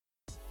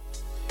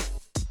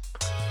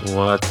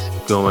What's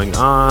going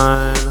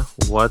on?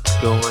 What's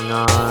going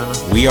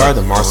on? We are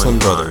the What's Marcelin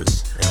going on?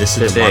 Brothers, and this is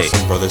the Today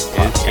Marcelin Brothers is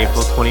Podcast,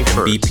 April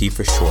 21st, MVP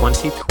for short.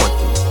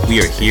 2020. We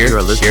are here You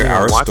are to listening share and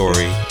our watching-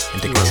 story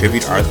and to you are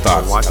contribute our listening and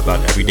thoughts watching about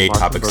the everyday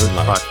Marcelin topics in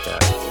Brothers life.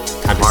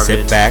 Podcast. Time to Marvin,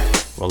 sit back,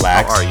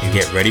 relax, how are and you?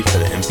 get ready for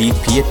the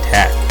MVP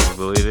attack. Can you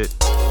believe it?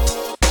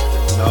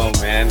 No,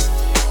 man.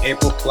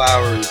 April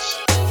flowers.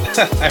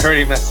 I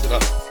already messed it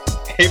up.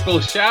 April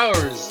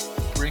showers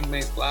bring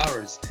May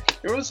flowers.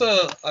 There was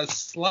a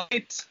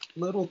slight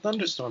little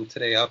thunderstorm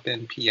today up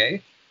in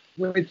PA,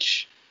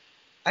 which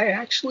I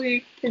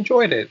actually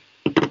enjoyed it.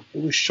 It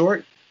was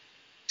short,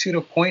 to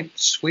the point,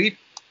 sweet,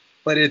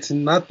 but it's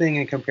nothing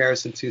in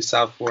comparison to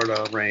South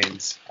Florida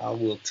rains. I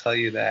will tell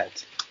you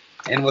that.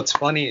 And what's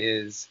funny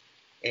is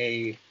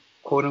a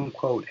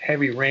quote-unquote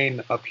heavy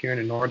rain up here in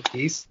the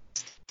Northeast,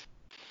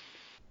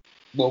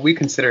 what we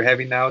consider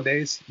heavy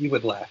nowadays, you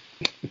would laugh.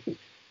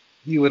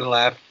 You would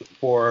laugh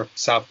for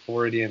South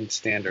Floridian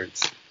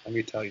standards, let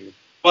me tell you.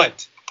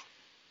 But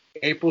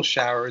April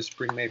showers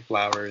bring May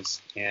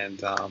flowers,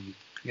 and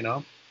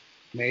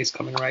May's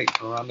coming right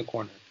around the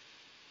corner.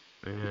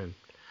 Man.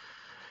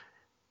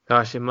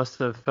 Gosh, it must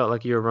have felt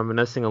like you were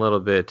reminiscing a little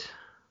bit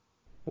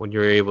when you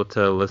were able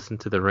to listen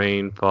to the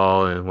rain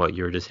fall and what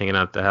you were just hanging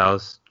out at the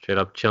house, straight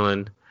up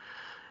chilling,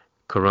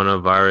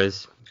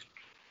 coronavirus,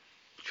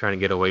 trying to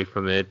get away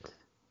from it,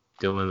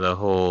 doing the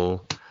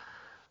whole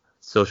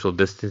social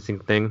distancing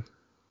thing.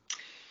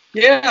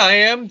 Yeah, I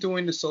am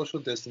doing the social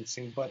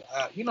distancing, but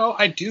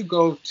I do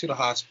go to the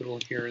hospital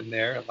here and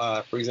there.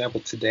 For example,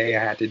 today I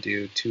had to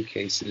do 2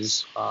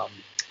 cases,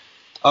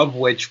 of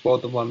which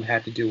both of them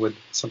had to do with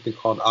something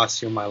called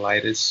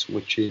osteomyelitis,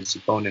 which is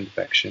bone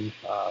infection.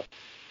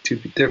 2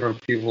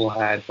 different people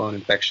had bone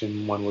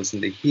infection. One was in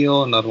the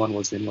heel, another one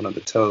was in one of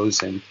the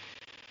toes. And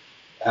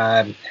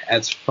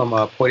as from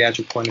a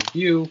podiatric point of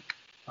view,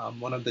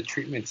 one of the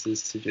treatments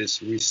is to just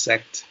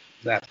resect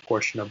that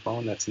portion of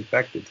bone that's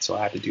infected. So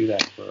I had to do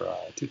that for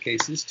 2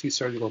 cases, 2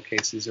 surgical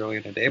cases earlier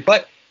in the day.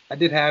 But I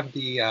did have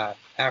the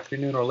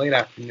afternoon or late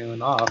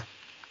afternoon off.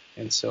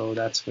 And so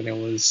that's when it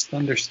was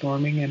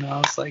thunderstorming. And I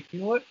was like, you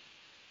know what?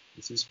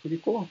 This is pretty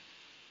cool.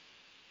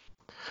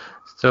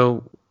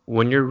 So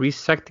when you're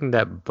resecting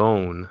that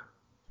bone,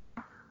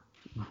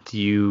 do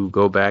you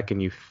go back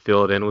and you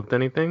fill it in with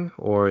anything,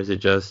 or is it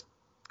just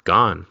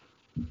gone?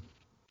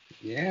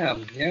 Yeah,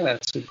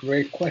 that's a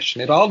great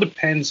question. It all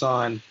depends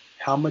on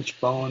how much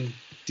bone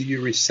do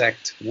you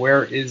resect,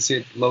 where is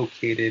it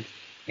located,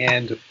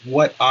 and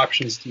what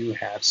options do you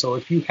have. So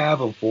if you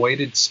have a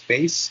voided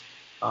space,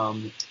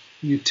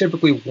 you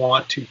typically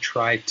want to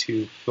try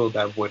to fill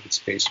that voided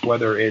space,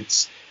 whether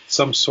it's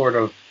some sort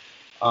of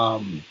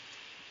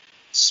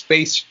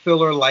space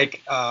filler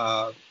like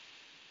a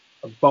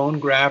bone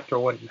graft or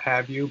what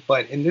have you.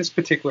 But in this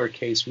particular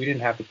case, we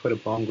didn't have to put a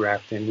bone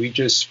graft in. We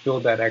just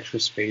filled that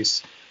extra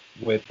space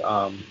with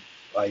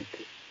like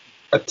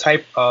a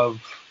type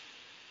of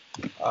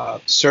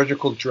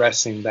surgical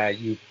dressing that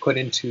you put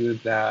into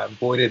the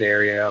voided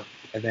area,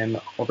 and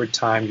then over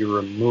time you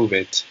remove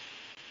it.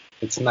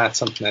 It's not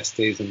something that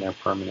stays in there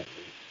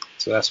permanently.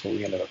 So that's what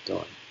we ended up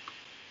doing.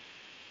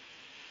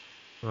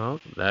 Well,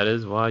 that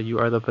is why you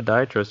are the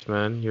podiatrist,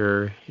 man.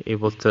 You're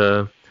able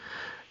to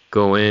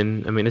go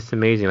in. I mean, it's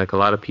amazing. Like, a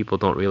lot of people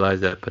don't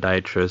realize that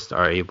podiatrists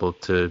are able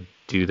to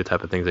do the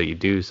type of things that you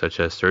do, such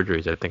as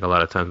surgeries. I think a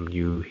lot of times when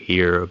you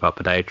hear about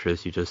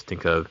podiatrists, you just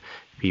think of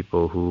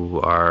people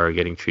who are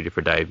getting treated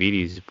for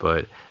diabetes,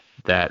 but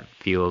that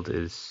field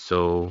is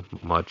so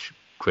much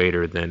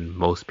greater than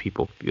most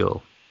people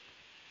feel.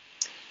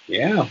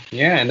 Yeah.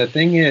 And the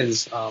thing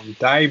is,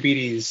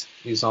 diabetes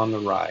is on the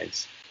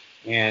rise.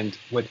 And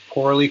with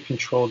poorly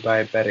controlled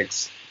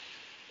diabetics,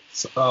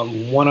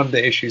 one of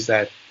the issues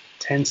that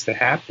tends to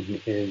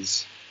happen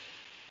is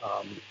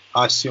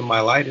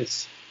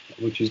osteomyelitis,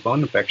 which is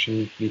bone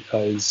infection,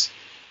 because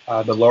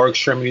the lower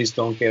extremities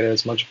don't get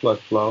as much blood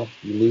flow.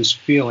 You lose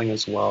feeling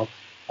as well.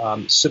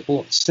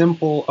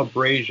 Simple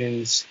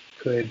abrasions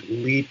could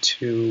lead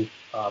to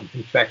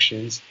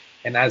infections.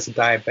 And as a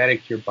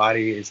diabetic, your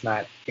body is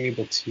not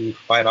able to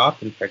fight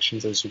off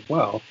infections as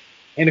well.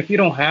 And if you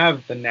don't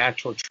have the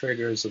natural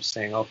triggers of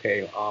saying,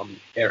 okay,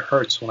 it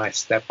hurts when I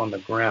step on the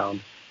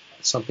ground,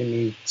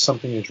 something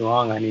is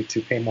wrong, I need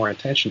to pay more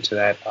attention to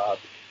that.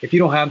 If you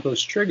don't have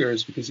those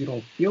triggers because you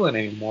don't feel it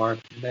anymore,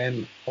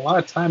 then a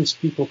lot of times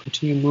people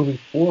continue moving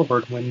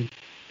forward when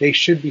they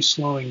should be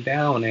slowing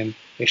down and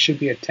they should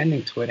be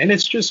attending to it. And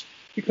it's just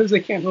because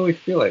they can't really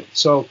feel it.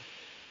 So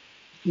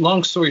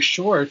long story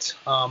short,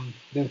 the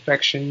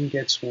infection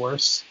gets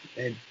worse.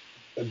 It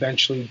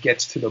eventually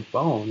gets to the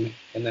bone.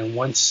 And then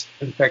once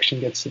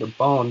infection gets to the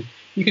bone,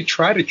 you could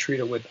try to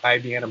treat it with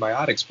IV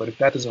antibiotics. But if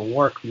that doesn't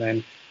work,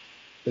 then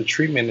the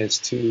treatment is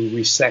to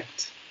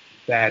resect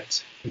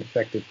that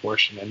infected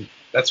portion. And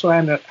that's what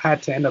I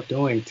had to end up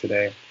doing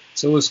today.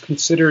 So it was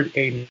considered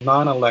a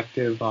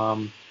non-elective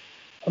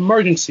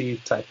emergency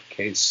type of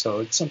case. So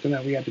it's something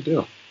that we had to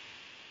do.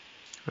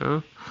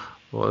 Huh?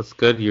 Well, it's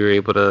good you're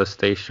able to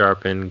stay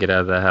sharp and get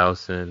out of the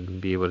house and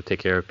be able to take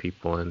care of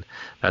people, and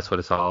that's what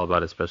it's all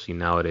about, especially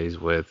nowadays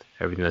with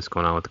everything that's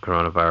going on with the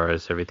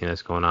coronavirus, everything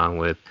that's going on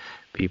with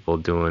people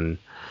doing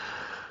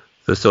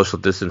the social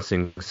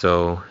distancing.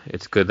 So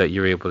it's good that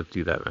you're able to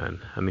do that,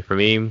 man. I mean, for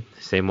me,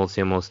 same old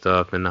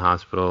stuff in the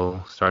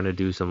hospital, starting to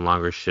do some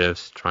longer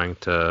shifts, trying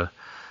to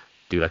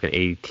do like an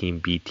A team,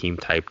 B team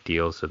type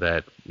deal so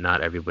that not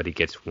everybody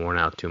gets worn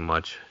out too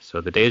much. So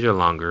the days are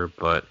longer,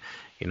 but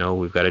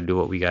we've got to do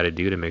what we got to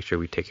do to make sure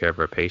we take care of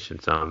our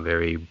patients. I'm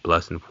very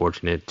blessed and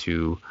fortunate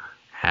to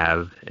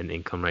have an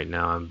income right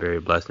now. I'm very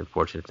blessed and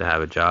fortunate to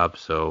have a job.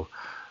 So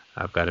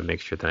I've got to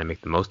make sure that I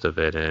make the most of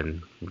it,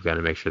 and we've got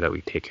to make sure that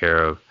we take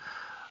care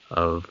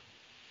of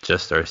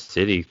just our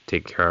city,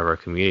 take care of our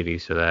community,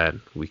 so that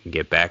we can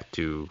get back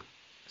to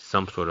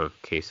some sort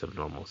of case of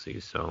normalcy.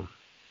 So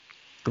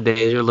the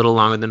days are a little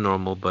longer than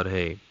normal, but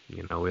hey,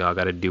 we all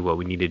got to do what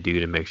we need to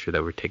do to make sure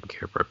that we're taking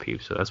care of our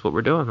peeps. So that's what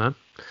we're doing, man.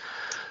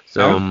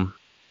 So,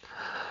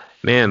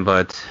 man,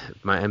 but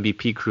my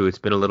MVP crew, it's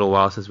been a little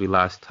while since we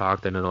last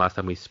talked. I know the last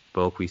time we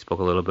spoke a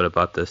little bit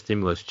about the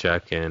stimulus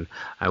check, and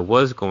we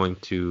were going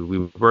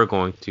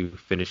to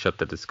finish up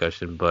the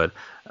discussion, but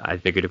I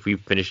figured if we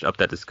finished up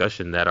that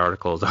discussion, that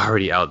article is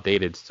already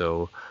outdated.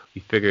 So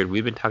we figured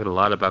we've been talking a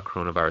lot about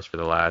coronavirus for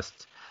the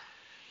last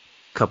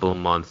couple of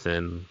months,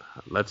 and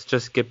let's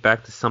just get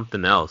back to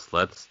something else.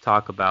 Let's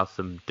talk about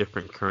some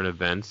different current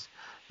events.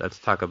 Let's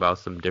talk about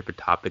some different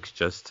topics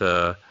just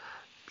to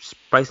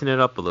spicing it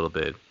up a little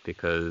bit,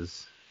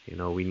 because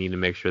we need to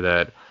make sure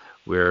that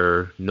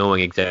we're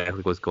knowing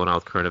exactly what's going on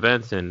with current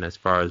events. And as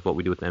far as what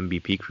we do with the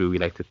MVP crew, we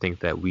like to think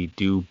that we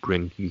do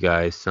bring you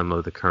guys some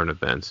of the current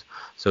events.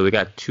 So we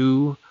got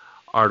two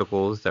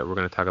articles that we're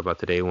going to talk about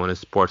today. One is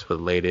sports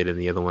related and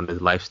the other one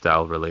is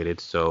lifestyle related.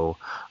 So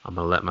I'm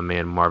going to let my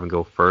man Marvin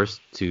go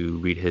first to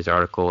read his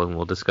article and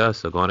we'll discuss.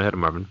 So go on ahead,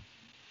 Marvin.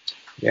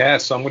 Yeah,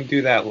 so I'm going to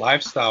do that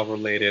lifestyle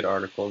related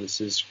article.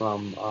 This is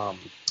from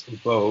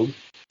Vogue.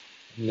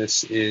 And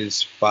this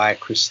is by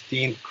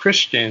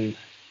Christian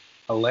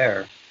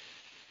Allaire.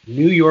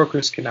 New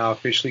Yorkers can now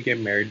officially get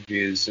married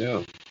via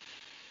Zoom.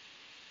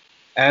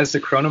 As the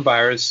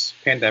coronavirus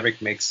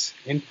pandemic makes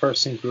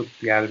in-person group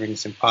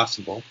gatherings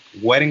impossible,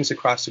 weddings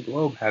across the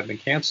globe have been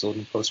canceled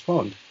and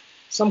postponed.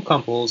 Some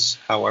couples,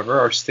 however,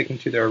 are sticking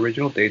to their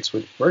original dates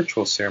with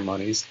virtual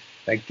ceremonies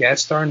that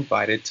guests are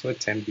invited to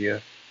attend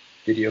via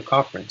video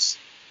conference.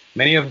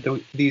 Many of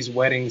these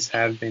weddings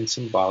have been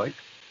symbolic,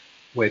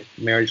 with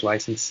marriage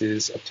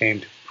licenses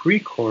obtained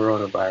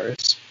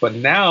pre-coronavirus, but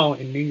now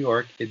in New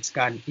York, it's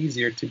gotten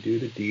easier to do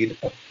the deed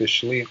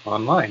officially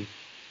online.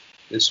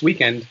 This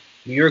weekend,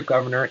 New York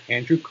Governor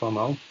Andrew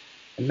Cuomo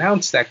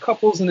announced that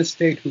couples in the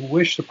state who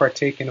wish to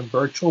partake in a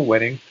virtual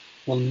wedding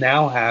will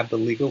now have the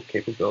legal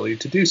capability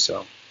to do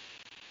so.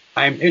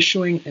 I am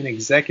issuing an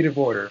executive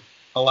order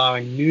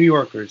allowing New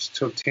Yorkers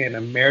to obtain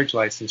a marriage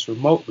license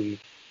remotely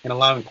and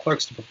allowing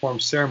clerks to perform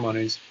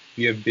ceremonies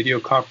via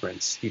video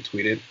conference, he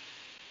tweeted.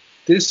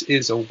 This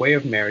is a way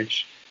of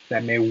marriage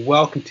that may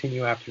well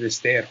continue after the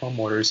stay-at-home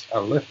orders are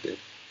lifted,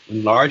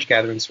 when large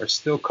gatherings are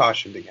still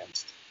cautioned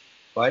against.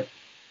 But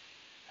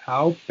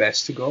how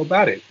best to go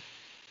about it?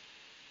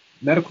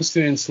 Medical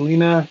student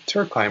Selena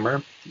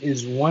Turkheimer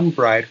is one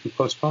bride who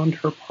postponed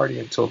her party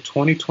until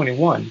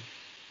 2021,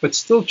 but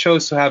still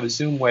chose to have a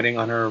Zoom wedding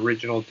on her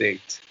original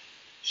date.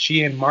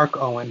 She and Mark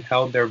Owen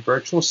held their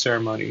virtual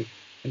ceremony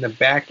in the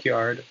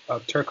backyard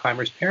of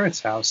Turkheimer's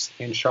parents' house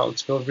in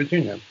Charlottesville,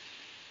 Virginia.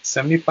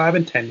 75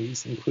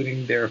 attendees,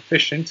 including their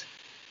efficient,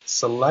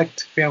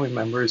 select family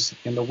members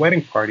in the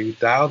wedding party,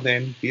 dialed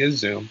in via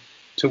Zoom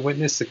to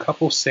witness the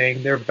couple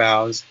saying their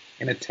vows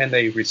and attend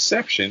a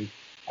reception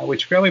at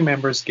which family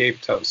members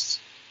gave toasts.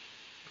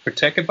 For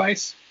tech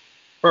advice,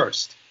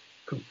 first,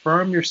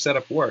 confirm your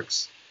setup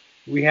works.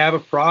 We have a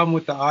problem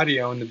with the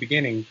audio in the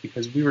beginning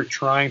because we were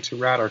trying to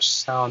route our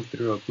sound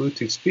through a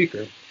Bluetooth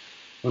speaker.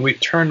 When we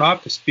turned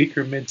off the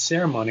speaker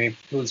mid-ceremony,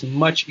 it was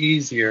much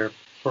easier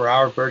for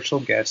our virtual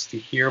guests to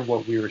hear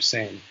what we were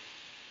saying.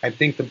 I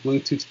think the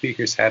Bluetooth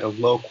speakers had a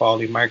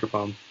low-quality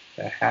microphone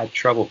that had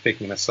trouble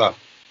picking us up.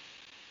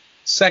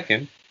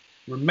 Second,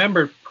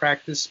 remember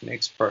practice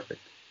makes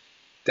perfect.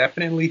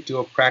 Definitely do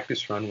a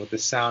practice run with the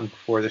sound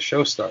before the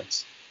show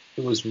starts.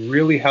 It was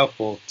really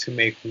helpful to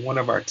make one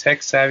of our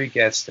tech-savvy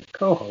guests a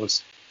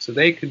co-host so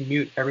they could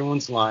mute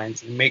everyone's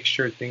lines and make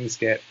sure things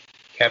get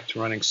kept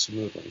running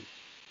smoothly.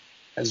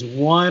 As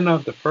one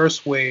of the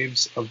first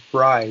waves of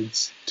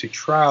brides to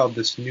trial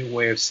this new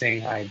way of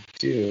saying I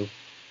do,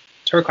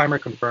 Turkheimer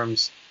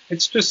confirms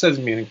it's just as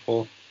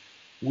meaningful.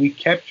 We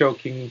kept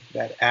joking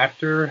that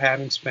after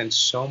having spent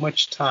so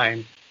much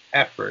time,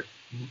 effort,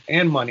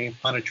 and money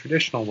on a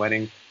traditional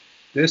wedding,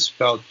 this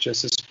felt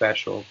just as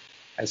special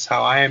as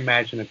how I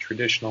imagine a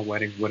traditional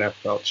wedding would have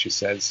felt, she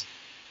says.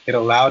 It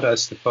allowed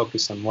us to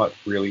focus on what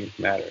really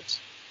matters.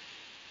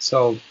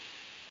 So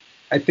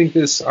I think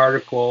this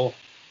article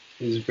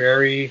is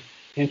very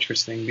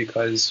interesting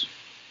because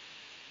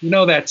you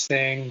know that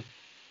saying,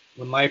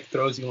 when life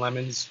throws you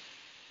lemons,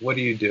 what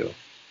do? You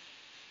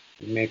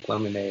make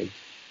lemonade.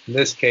 In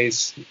this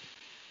case,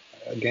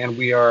 again,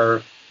 we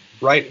are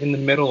right in the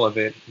middle of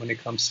it when it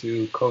comes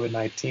to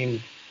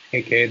COVID-19,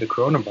 aka the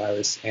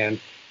coronavirus. And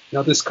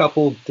this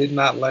couple did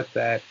not let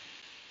that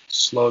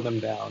slow them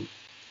down.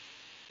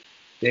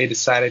 They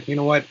decided, you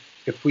know what,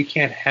 if we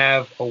can't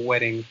have a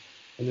wedding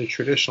in the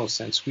traditional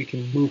sense, we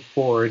can move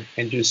forward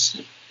and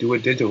just do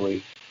it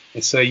digitally.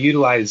 And so I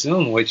utilized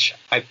Zoom, which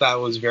I thought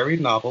was very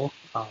novel.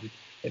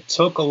 It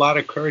took a lot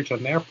of courage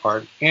on their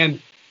part.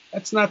 And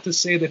that's not to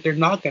say that they're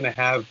not going to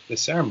have the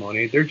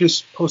ceremony. They're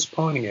just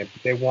postponing it.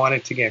 They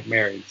wanted to get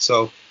married.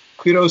 So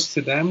kudos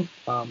to them,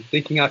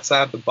 thinking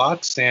outside the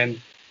box, and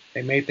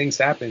they made things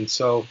happen.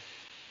 So,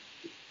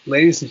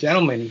 ladies and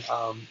gentlemen,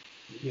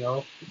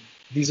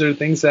 these are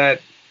things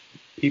that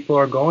people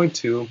are going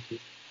to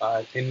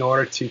in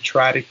order to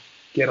try to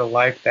get a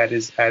life that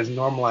is as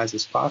normalized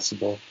as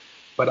possible.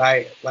 But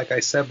like I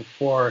said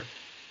before,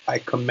 I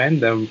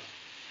commend them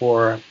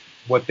for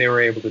what they were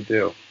able to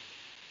do.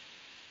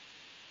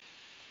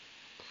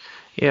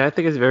 Yeah, I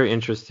think it's very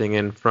interesting.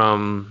 And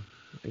from,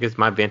 I guess,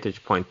 my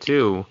vantage point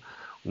too,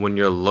 when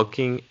you're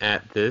looking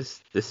at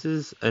this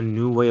is a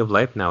new way of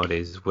life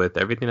nowadays with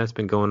everything that's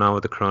been going on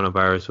with the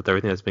coronavirus, with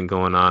everything that's been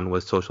going on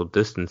with social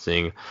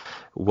distancing.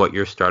 What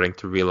you're starting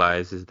to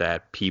realize is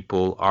that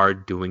people are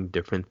doing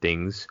different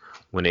things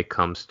when it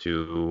comes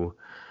to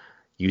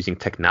using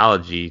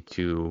technology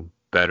to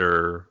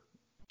better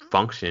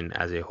function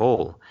as a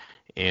whole.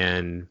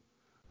 And,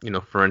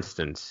 for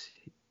instance,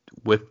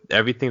 with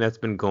everything that's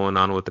been going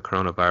on with the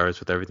coronavirus,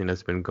 with everything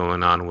that's been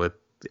going on with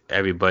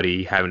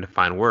everybody having to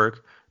find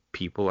work,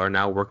 people are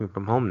now working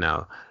from home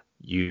now.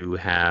 You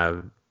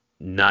have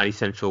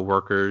non-essential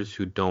workers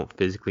who don't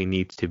physically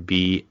need to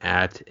be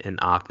at an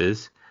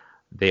office.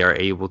 They are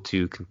able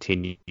to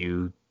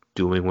continue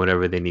doing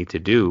whatever they need to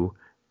do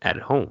at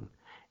home.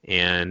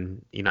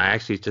 And, I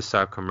actually just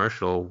saw a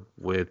commercial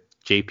with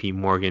JP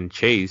Morgan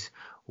Chase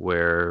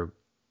where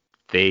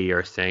they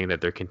are saying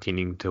that they're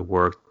continuing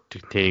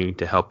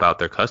to help out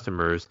their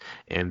customers,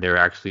 and they're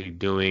actually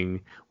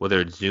doing,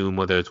 whether it's Zoom,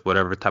 whether it's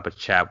whatever type of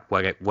chat,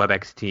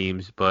 WebEx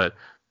Teams, but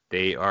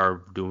they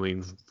are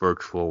doing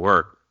virtual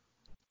work.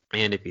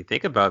 And if you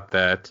think about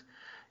that,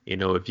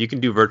 if you can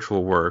do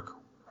virtual work,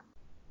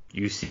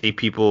 you see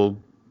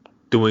people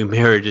doing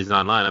marriages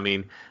online. I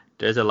mean,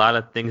 there's a lot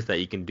of things that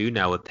you can do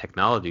now with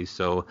technology.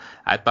 So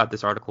I thought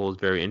this article was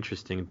very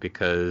interesting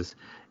because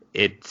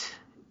it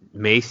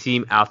may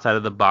seem outside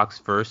of the box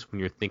first when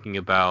you're thinking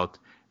about,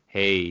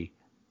 hey,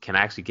 can I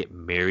actually get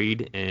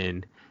married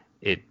and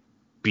it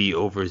be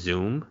over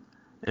Zoom?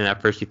 And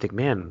at first you think,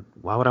 man,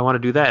 why would I want to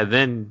do that? And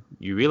then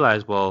you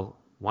realize, well,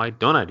 why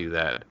don't I do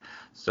that?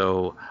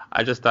 So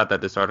I just thought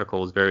that this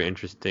article was very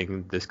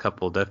interesting. This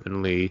couple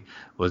definitely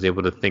was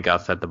able to think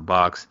outside the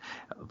box.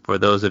 For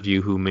those of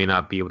you who may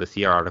not be able to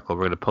see our article,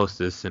 we're going to post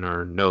this in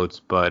our notes.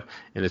 But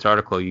in this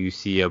article, you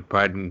see a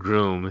bride and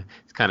groom.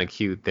 It's kind of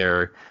cute.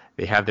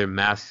 They have their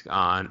masks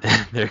on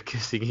and they're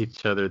kissing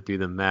each other through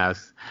the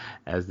masks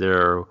as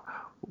they're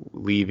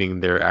leaving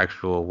their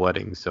actual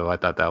wedding. So I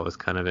thought that was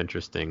kind of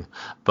interesting.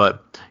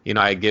 But,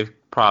 I give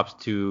props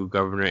to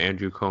Governor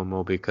Andrew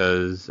Cuomo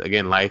because,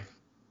 again, life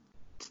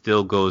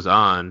still goes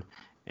on.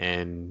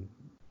 And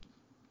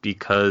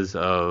because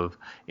of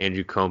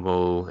Andrew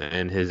Cuomo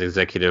and his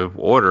executive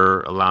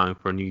order allowing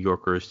for New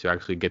Yorkers to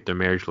actually get their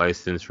marriage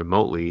license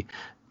remotely,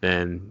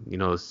 then,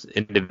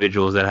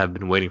 individuals that have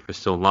been waiting for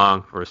so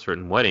long for a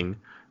certain wedding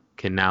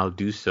can now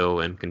do so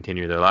and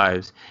continue their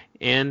lives.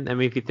 And, I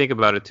mean, if you think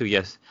about it too,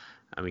 yes,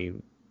 I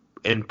mean,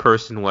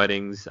 in-person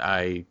weddings,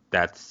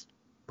 that's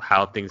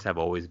how things have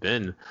always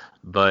been.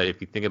 But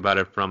if you think about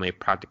it from a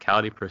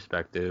practicality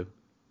perspective,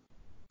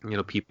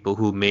 people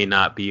who may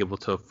not be able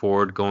to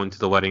afford going to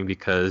the wedding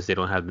because they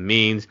don't have the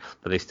means,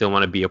 but they still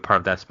want to be a part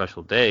of that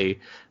special day,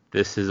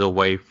 this is a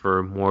way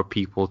for more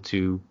people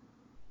to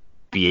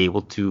be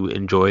able to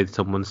enjoy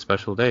someone's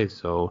special day.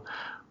 So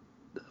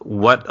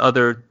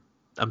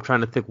I'm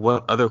trying to think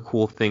what other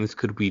cool things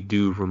could we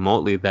do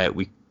remotely that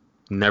we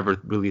never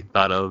really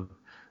thought of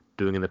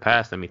doing in the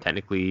past. I mean,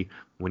 technically,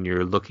 when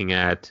you're looking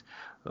at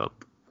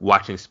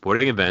watching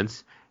sporting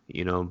events,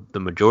 the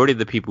majority of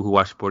the people who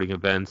watch sporting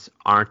events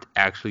aren't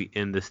actually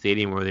in the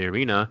stadium or the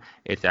arena.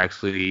 It's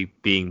actually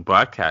being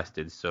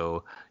broadcasted.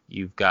 So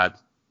you've got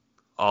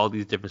all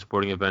these different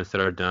sporting events that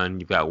are done.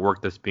 You've got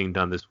work that's being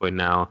done this way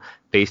now.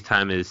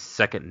 FaceTime is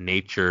second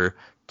nature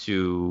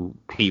to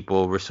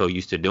people. We're so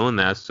used to doing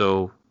that.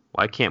 So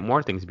why can't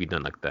more things be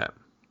done like that?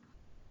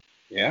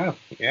 Yeah.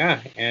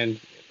 And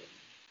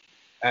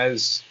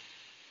as,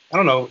 I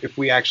don't know if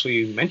we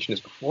actually mentioned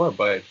this before,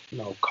 but,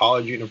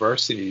 college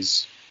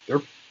universities,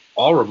 they're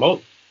all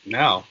remote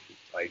now.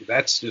 Like,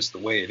 that's just the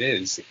way it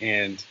is.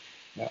 And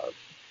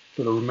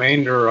for the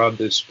remainder of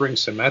the spring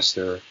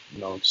semester,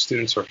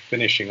 students are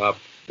finishing up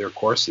their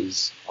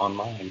courses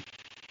online.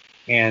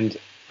 And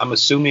I'm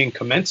assuming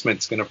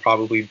commencement's going to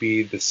probably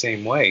be the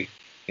same way.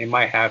 They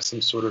might have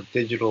some sort of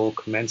digital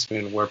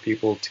commencement where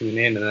people tune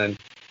in, and then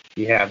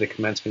you have the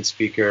commencement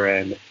speaker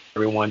and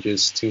everyone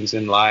just tunes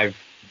in live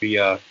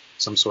via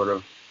some sort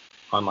of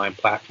online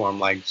platform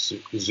like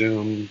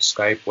Zoom,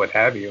 Skype, what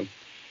have you.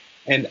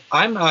 And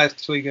I'm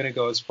actually going to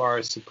go as far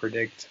as to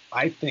predict,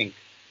 I think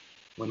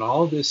when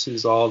all this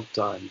is all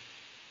done,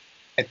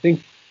 I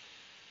think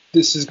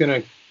this is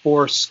going to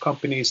force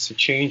companies to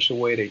change the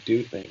way they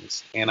do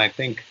things. And I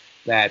think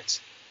that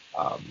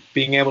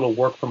being able to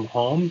work from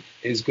home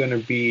is going to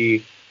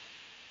be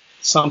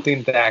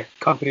something that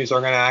companies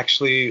are going to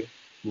actually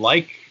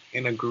like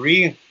and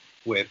agree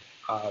with.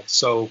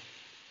 So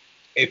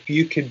if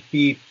you can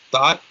be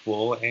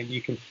thoughtful and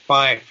you can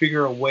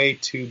figure a way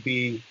to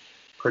be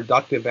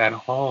productive at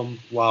home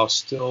while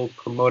still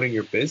promoting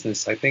your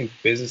business, I think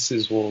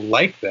businesses will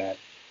like that.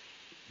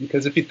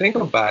 Because if you think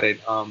about it,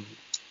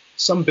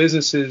 some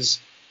businesses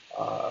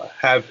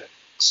have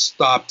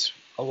stopped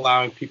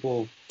allowing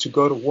people to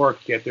go to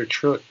work, yet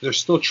they're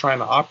still trying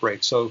to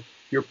operate. So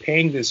you're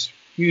paying this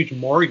huge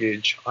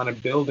mortgage on a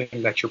building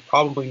that you're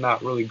probably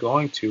not really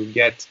going to,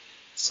 yet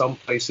some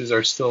places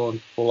are still in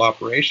full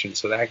operation.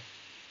 So that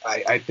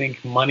I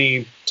think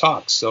money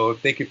talks. So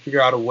if they could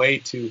figure out a way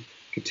to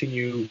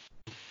continue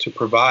to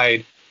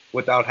provide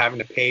without having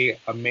to pay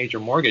a major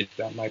mortgage,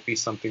 that might be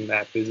something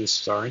that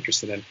businesses are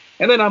interested in.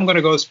 And then I'm going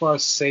to go as far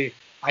as to say,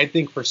 I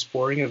think for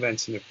sporting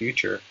events in the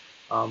future,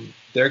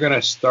 they're going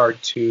to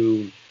start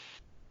to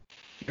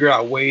figure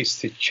out ways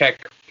to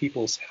check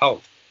people's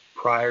health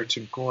prior to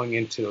going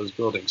into those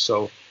buildings.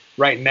 So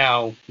right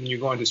now, when you're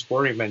going to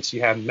sporting events,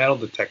 you have metal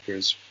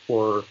detectors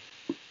for,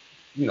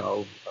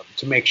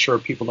 to make sure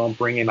people don't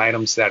bring in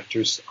items that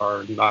just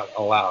are not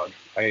allowed,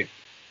 right?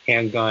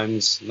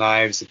 Handguns,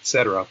 knives,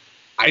 etc.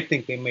 I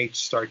think they may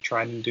start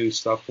trying to do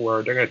stuff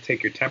where they're going to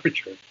take your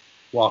temperature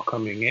while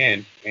coming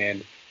in,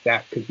 and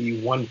that could be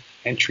one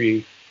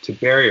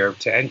barrier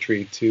to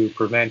entry to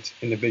prevent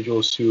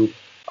individuals who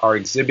are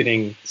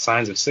exhibiting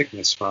signs of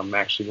sickness from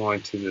actually going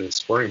to the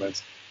sporting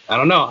events. I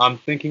don't know. I'm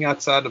thinking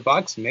outside the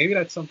box. Maybe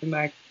that's something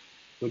that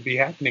would be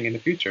happening in the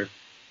future.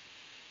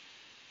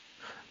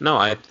 No,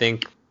 I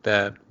think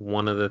that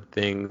one of the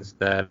things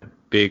that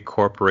big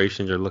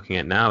corporations are looking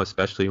at now,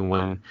 especially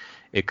when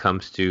it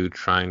comes to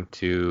trying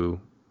to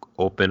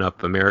open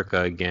up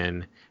America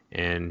again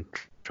and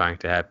trying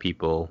to have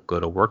people go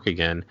to work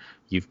again,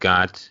 you've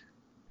got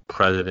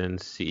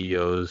presidents,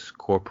 CEOs,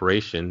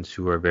 corporations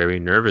who are very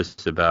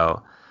nervous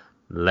about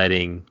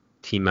letting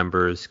team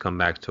members come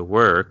back to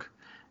work,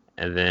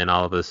 and then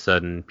all of a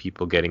sudden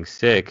people getting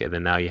sick, and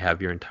then now you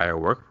have your entire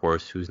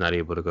workforce who's not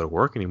able to go to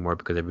work anymore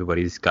because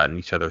everybody's gotten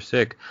each other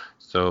sick.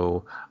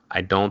 So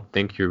I don't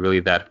think you're really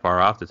that far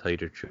off, to tell you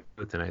the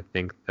truth, and I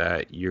think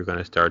that you're going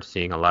to start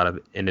seeing a lot of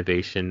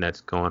innovation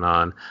that's going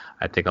on.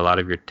 I think a lot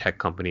of your tech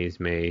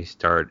companies may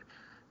start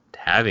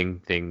having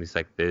things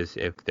like this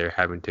if they're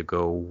having to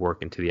go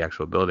work into the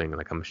actual building.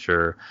 Like, I'm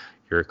sure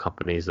your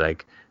companies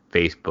like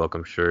Facebook,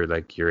 I'm sure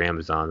like your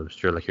Amazon, I'm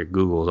sure like your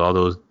Googles, all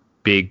those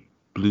big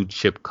blue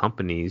chip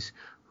companies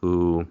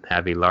who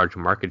have a large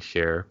market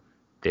share,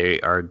 they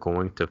are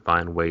going to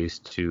find ways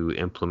to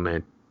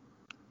implement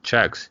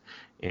checks.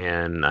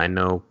 And I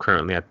know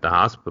currently at the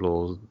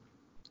hospitals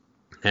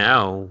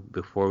now,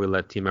 before we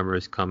let team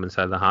members come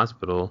inside the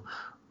hospital,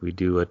 we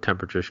do a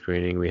temperature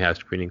screening, we have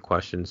screening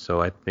questions.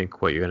 So I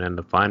think what you're going to end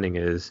up finding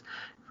is,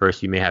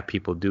 first you may have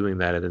people doing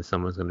that, and then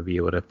someone's going to be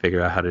able to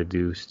figure out how to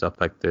do stuff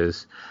like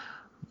this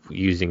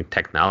using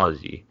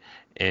technology.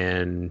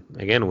 And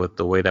again, with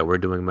the way that we're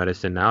doing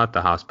medicine now at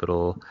the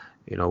hospital,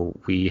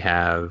 we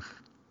have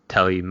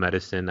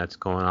telemedicine that's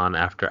going on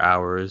after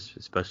hours,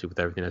 especially with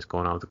everything that's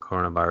going on with the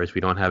coronavirus.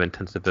 We don't have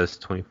intensivists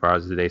 24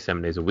 hours a day,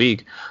 7 days a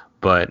week.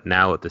 But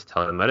now with this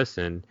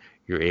telemedicine,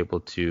 you're able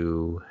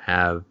to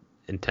have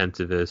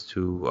intensivists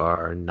who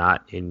are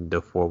not in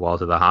the four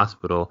walls of the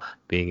hospital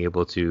being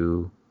able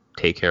to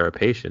take care of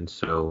patients.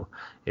 So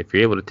if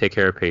you're able to take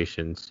care of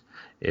patients,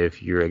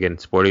 if you're, again,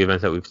 sporting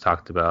events that we've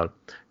talked about,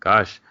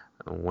 gosh,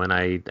 when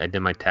I did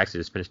my taxes,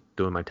 just finished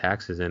doing my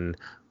taxes, and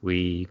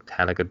we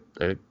had like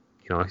a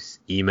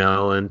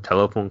email and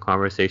telephone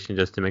conversation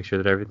just to make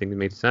sure that everything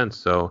made sense.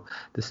 So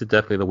this is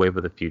definitely the wave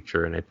of the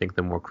future, and I think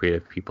the more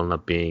creative people end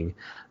up being,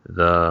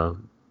 the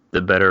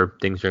better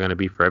things are going to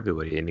be for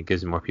everybody, and it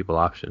gives more people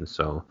options.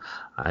 So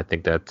I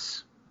think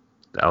that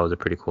was a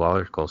pretty cool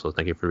article. So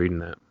thank you for reading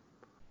that.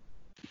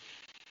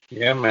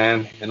 Yeah,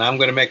 man. And I'm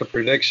going to make a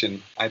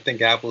prediction. I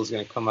think Apple is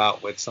going to come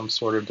out with some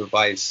sort of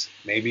device,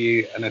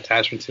 maybe an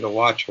attachment to the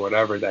watch or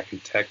whatever, that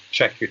can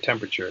check your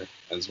temperature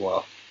as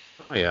well.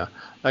 Oh, yeah.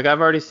 Like,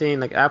 I've already seen,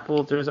 like,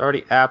 Apple, there's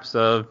already apps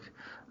of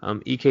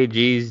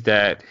EKGs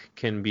that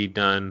can be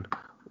done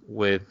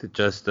with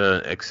just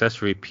the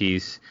accessory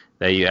piece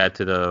that you add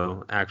to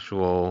the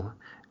actual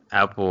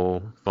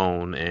Apple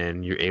phone,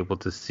 and you're able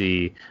to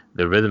see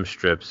the rhythm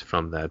strips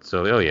from that.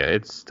 So, oh, yeah,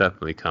 it's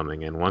definitely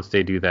coming. And once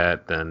they do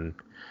that, then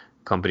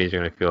companies are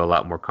going to feel a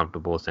lot more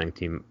comfortable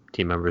sending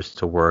team members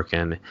to work,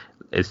 and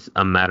it's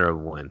a matter of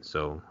when.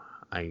 So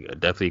I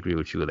definitely agree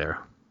with you there.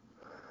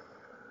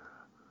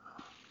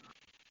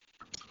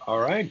 All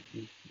right.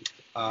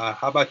 How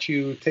about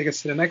you take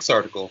us to the next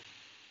article?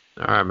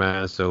 All right,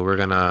 man. So we're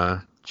going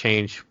to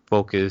change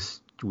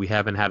focus. We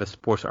haven't had a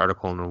sports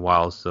article in a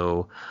while,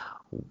 so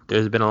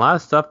there's been a lot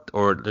of stuff,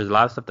 or there's a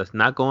lot of stuff that's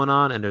not going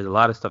on, and there's a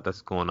lot of stuff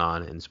that's going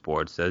on in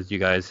sports. As you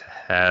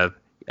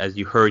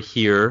heard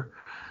here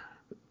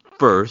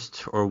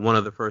first, or one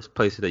of the first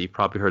places that you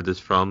probably heard this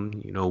from,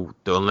 the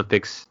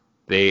Olympics,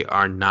 they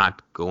are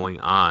not going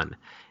on.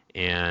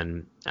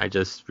 And I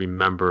just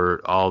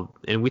remember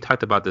and we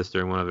talked about this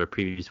during one of our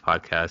previous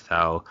podcasts,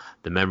 how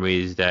the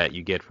memories that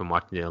you get from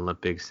watching the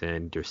Olympics,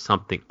 and there's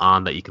something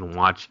on that you can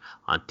watch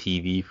on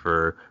TV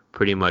for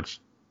pretty much,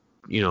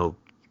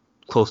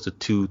 close to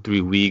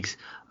 2-3 weeks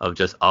of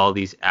just all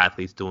these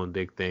athletes doing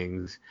big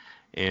things.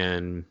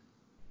 And,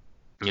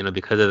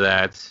 because of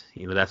that,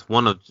 that's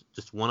one of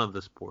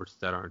the sports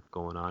that aren't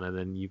going on. And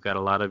then you've got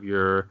a lot of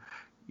your,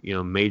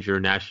 major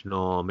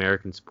national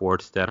American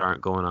sports that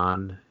aren't going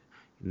on.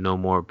 No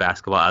more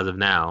basketball as of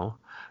now.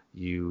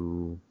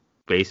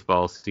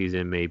 Baseball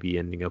season may be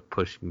ending up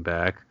pushing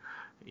back.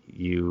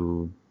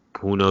 Who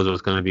knows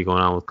what's going to be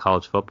going on with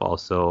college football.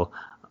 So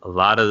a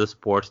lot of the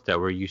sports that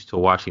we're used to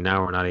watching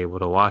now, we're not able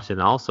to watch.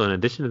 And also, in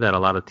addition to that, a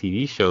lot of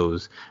TV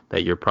shows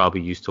that you're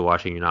probably used to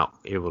watching, you're not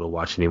able to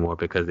watch anymore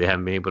because they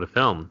haven't been able to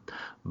film.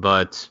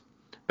 But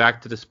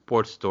back to the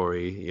sports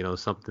story,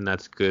 something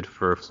that's good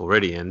for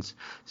Floridians.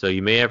 So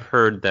you may have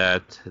heard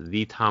that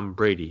the Tom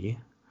Brady,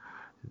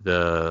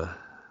 the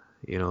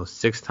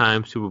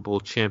 6-time Super Bowl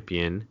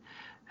champion,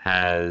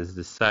 has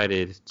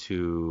decided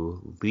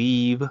to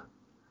leave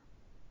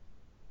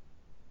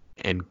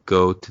and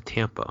go to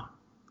Tampa.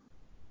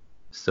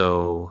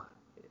 So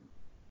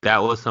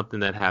that was something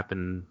that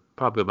happened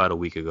probably about a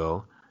week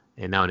ago.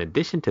 And now in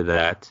addition to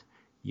that,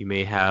 you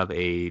may have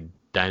a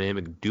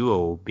dynamic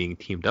duo being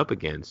teamed up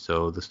again.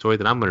 So the story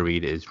that I'm going to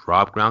read is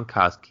Rob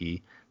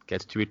Gronkowski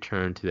gets to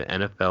return to the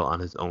NFL on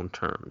his own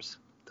terms.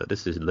 So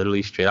this is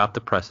literally straight off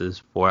the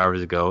presses 4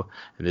 hours ago,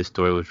 and this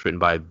story was written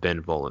by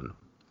Ben Volen.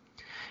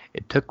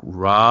 It took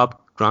Rob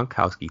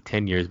Gronkowski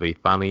 10 years, but he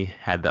finally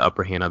had the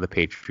upper hand on the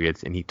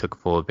Patriots, and he took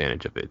full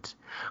advantage of it.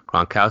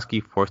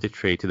 Gronkowski forced a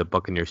trade to the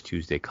Buccaneers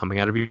Tuesday, coming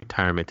out of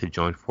retirement to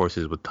join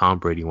forces with Tom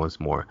Brady once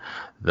more.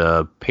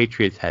 The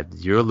Patriots had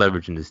zero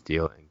leverage in this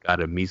deal and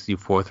got a measly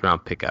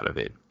 4th-round pick out of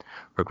it.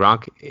 For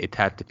Gronk, it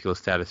had to feel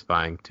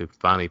satisfying to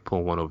finally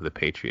pull one over the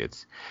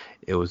Patriots.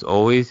 It was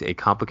always a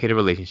complicated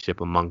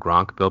relationship among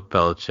Gronk, Bill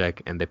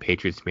Belichick, and the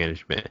Patriots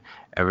management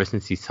ever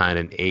since he signed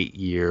an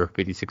 8-year,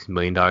 $56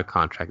 million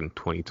contract in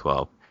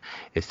 2012.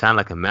 It sounded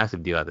like a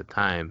massive deal at the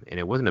time, and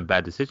it wasn't a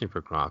bad decision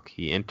for Gronk.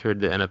 He entered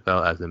the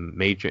NFL as a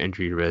major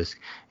injury risk,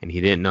 and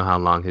he didn't know how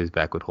long his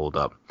back would hold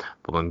up.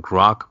 But when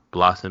Gronk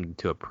blossomed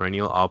into a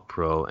perennial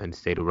All-Pro and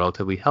stayed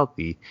relatively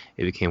healthy,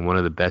 it became one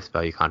of the best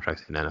value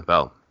contracts in the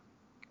NFL.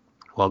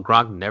 While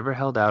Gronk never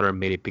held out or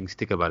made a big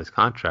stick about his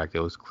contract, it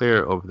was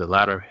clear over the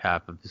latter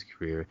half of his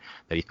career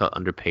that he felt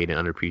underpaid and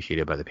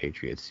underappreciated by the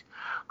Patriots.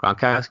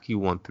 Gronkowski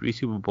won 3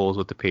 Super Bowls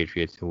with the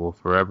Patriots and will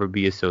forever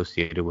be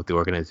associated with the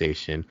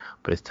organization,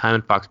 but his time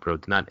in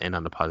Foxborough did not end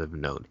on a positive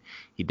note.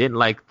 He didn't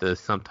like the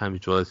sometimes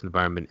joyless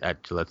environment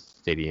at Gillette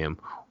Stadium,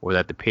 or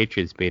that the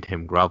Patriots made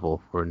him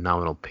grovel for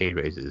nominal pay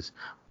raises.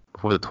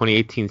 Before the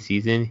 2018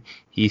 season,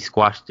 he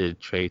squashed the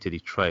trade to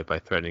Detroit by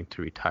threatening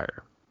to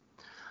retire.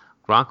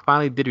 Gronk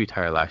finally did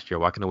retire last year,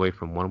 walking away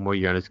from one more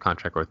year on his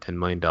contract worth $10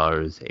 million,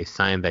 a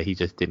sign that he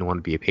just didn't want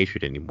to be a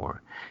Patriot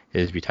anymore.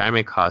 His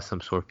retirement caused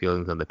some sore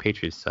feelings on the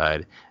Patriots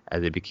side,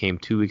 as it became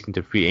 2 weeks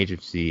into free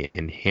agency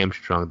and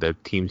hamstrung the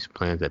team's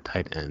plans at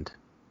tight end.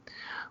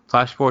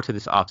 Flash forward to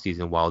this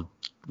offseason,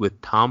 with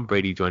Tom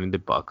Brady joining the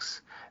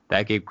Bucs,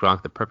 that gave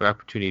Gronk the perfect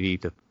opportunity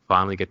to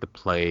finally get to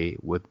play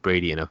with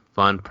Brady in a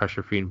fun,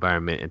 pressure-free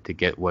environment and to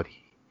get what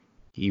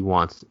he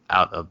wants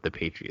out of the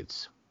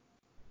Patriots.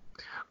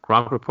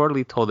 Gronk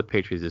reportedly told the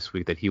Patriots this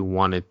week that he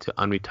wanted to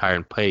unretire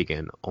and play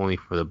again, only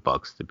for the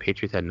Bucs. The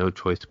Patriots had no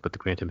choice but to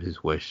grant him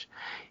his wish.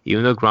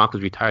 Even though Gronk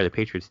was retired, the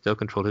Patriots still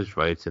controlled his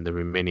rights and the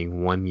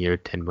remaining 1 year,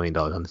 $10 million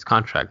on his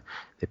contract.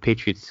 The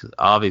Patriots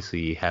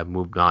obviously have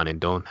moved on and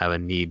don't have a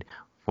need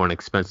for an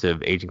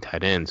expensive aging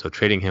tight end, so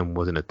trading him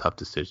wasn't a tough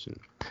decision.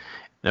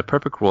 In a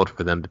perfect world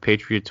for them, the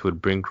Patriots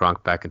would bring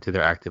Gronk back into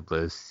their active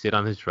list, sit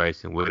on his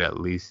rights, and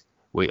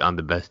wait on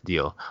the best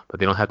deal, but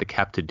they don't have the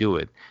cap to do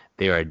it.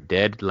 They are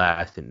dead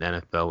last in the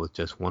NFL with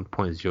just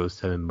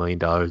 $1.07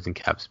 million in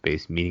cap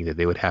space, meaning that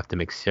they would have to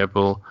make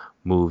several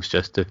moves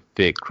just to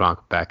fit Gronk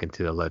back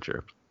into the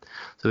ledger.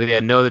 So they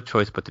had no other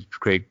choice but to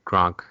trade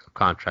Gronk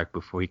contract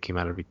before he came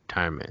out of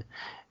retirement,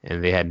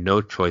 and they had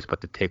no choice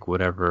but to take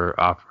whatever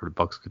offer the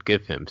Bucs could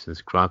give him,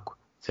 since Gronk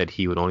said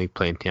he would only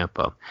play in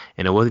Tampa,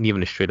 and it wasn't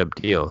even a straight-up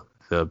deal.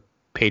 The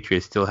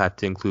Patriots still had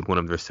to include one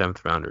of their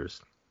 7th rounders.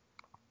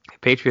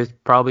 Patriots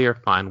probably are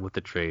fine with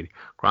the trade.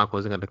 Gronk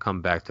wasn't going to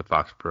come back to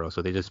Foxborough,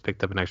 so they just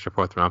picked up an extra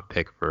 4th-round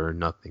pick for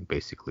nothing,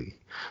 basically.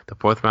 The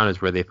 4th round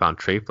is where they found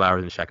Trey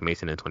Flowers and Shaq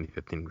Mason in the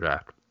 2015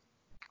 draft.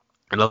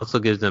 It also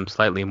gives them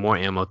slightly more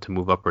ammo to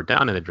move up or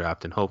down in the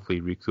draft and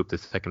hopefully recoup the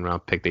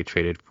 2nd-round pick they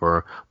traded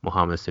for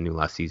Mohamed Sanu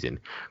last season.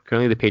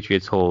 Currently, the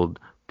Patriots hold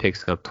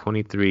picks of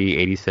 23,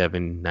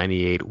 87,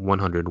 98,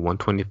 100,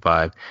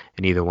 125,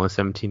 and either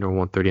 117 or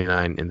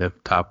 139 in the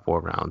top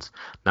 4 rounds.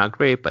 Not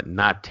great, but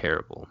not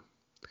terrible.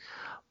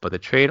 But the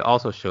trade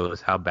also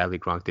shows how badly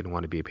Gronk didn't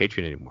want to be a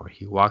Patriot anymore.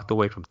 He walked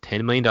away from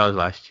 $10 million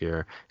last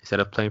year instead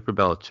of playing for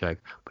Belichick,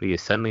 but he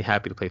is suddenly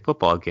happy to play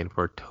football again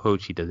for a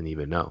coach he doesn't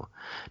even know.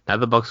 Now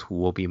the Bucs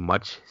will be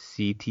much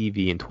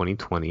CTV in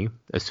 2020,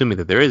 assuming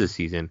that there is a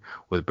season,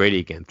 with Brady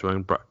again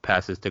throwing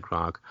passes to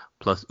Gronk,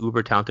 plus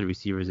uber-talented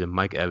receivers in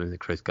Mike Evans and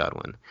Chris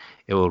Godwin.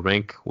 It will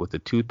rank with the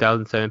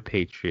 2007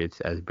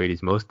 Patriots as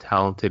Brady's most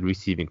talented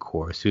receiving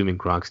core, assuming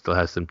Gronk still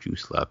has some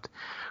juice left.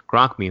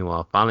 Gronk,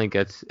 meanwhile, finally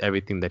gets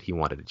everything that he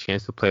wanted: a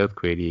chance to play with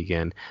Grady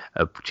again,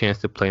 a chance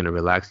to play in a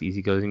relaxed,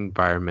 easygoing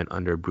environment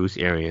under Bruce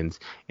Arians,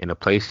 and a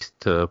place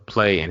to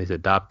play in his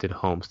adopted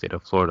home state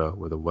of Florida,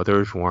 where the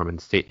weather is warm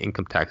and state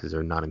income taxes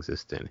are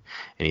non-existent.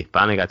 And he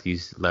finally got to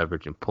use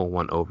leverage and pull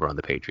one over on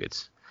the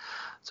Patriots.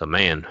 So,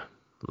 man,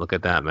 look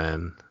at that,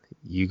 man.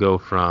 You go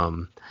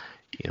from,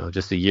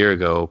 just a year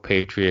ago,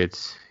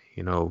 Patriots,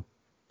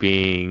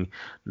 being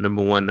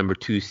number 1, number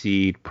 2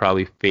 seed,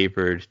 probably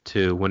favored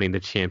to winning the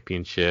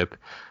championship,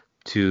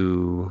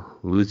 to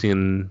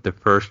losing the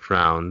first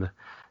round,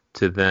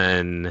 to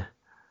then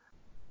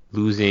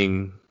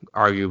losing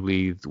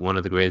arguably one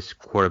of the greatest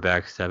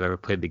quarterbacks that have ever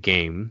played the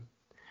game,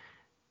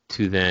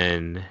 to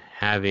then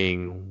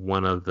having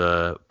one of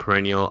the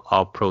perennial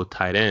all-pro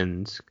tight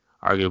ends,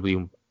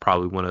 arguably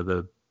probably one of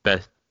the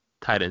best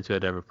tight ends who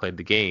had ever played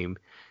the game.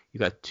 You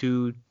got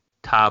 2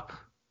 top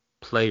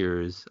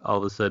players all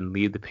of a sudden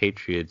leave the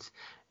Patriots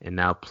and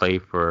now play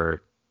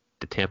for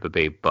the Tampa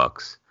Bay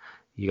Bucks.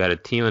 You got a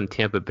team in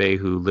Tampa Bay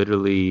who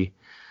literally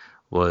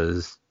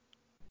was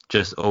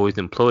just always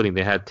imploding.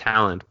 They had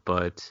talent,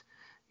 but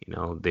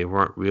they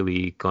weren't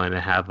really going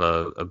to have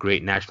a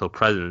great national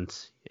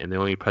presence, and the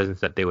only presence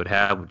that they would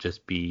have would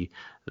just be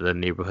the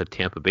neighborhood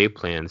Tampa Bay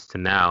plans, to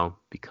now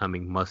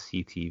becoming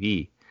must-see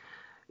TV.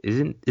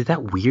 Is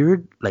that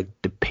weird? Like,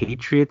 the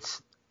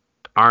Patriots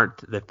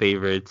aren't the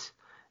favorites,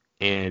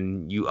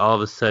 and you all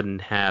of a sudden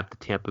have the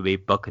Tampa Bay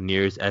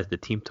Buccaneers as the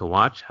team to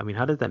watch? I mean,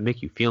 how does that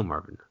make you feel,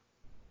 Marvin?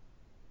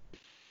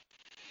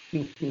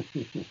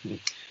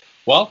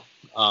 Well,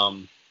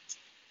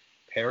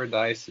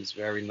 paradise is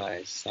very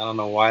nice. I don't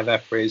know why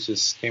that phrase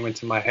just came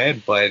into my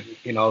head, but,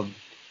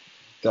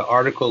 the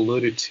article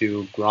alluded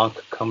to Gronk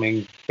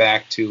coming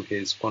back to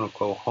his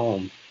quote-unquote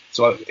home.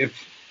 So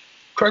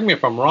correct me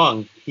if I'm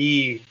wrong,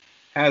 he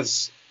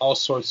has all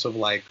sorts of,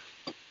 like,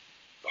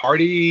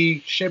 party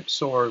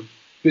ships or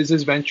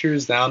business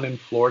ventures down in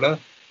Florida,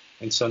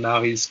 and so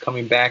now he's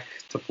coming back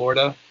to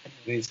Florida,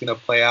 and he's going to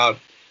play out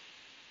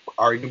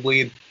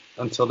arguably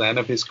until the end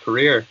of his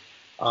career.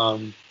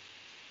 I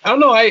don't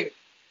know. I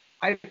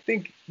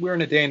think we're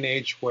in a day and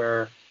age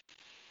where,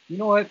 you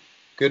know what?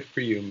 Good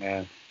for you,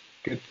 man.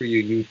 Good for you.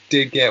 You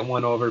did get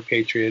one over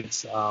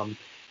Patriots.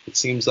 It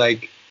seems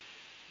like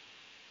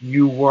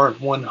you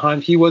weren't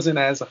 100. He wasn't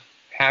as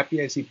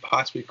happy as he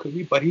possibly could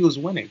be, but he was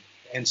winning.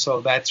 And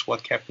so that's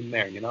what kept him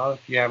there.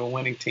 If you have a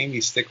winning team,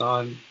 you stick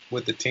on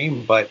with the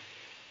team. But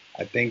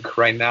I think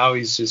right now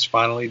he's just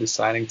finally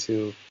deciding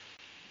to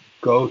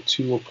go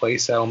to a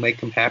place that will make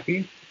him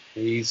happy.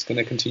 He's going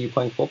to continue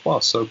playing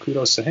football. So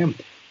kudos to him.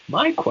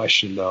 My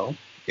question, though,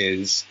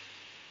 is,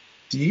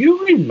 do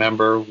you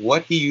remember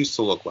what he used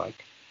to look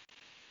like?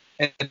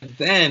 And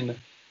then,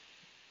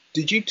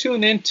 did you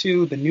tune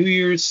into the New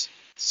Year's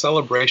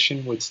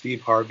celebration with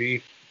Steve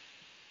Harvey?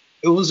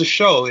 It was a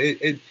show.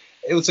 It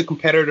was a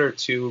competitor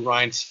to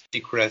Ryan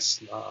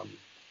Seacrest's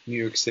New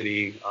York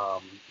City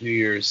New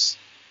Year's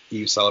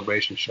Eve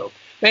celebration show.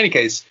 In any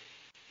case,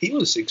 he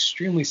was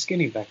extremely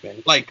skinny back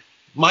then, like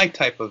my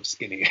type of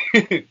skinny.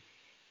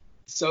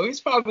 So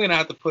he's probably going to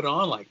have to put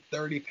on like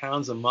 30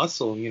 pounds of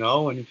muscle,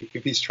 and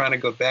if he's trying to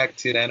go back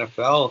to the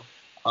NFL.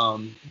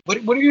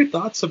 What are your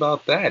thoughts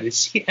about that?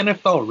 Is he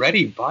NFL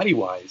ready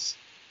body-wise?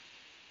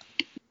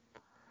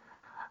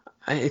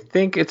 I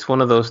think it's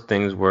one of those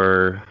things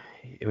where,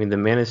 the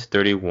man is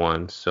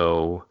 31,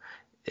 so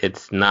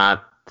it's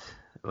not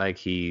like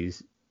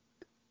he's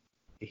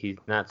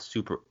not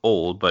super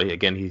old, but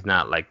again, he's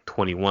not like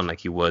 21 like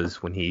he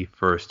was when he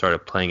first started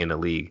playing in the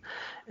league.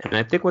 And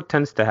I think what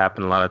tends to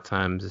happen a lot of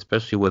times,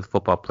 especially with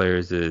football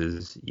players,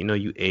 is,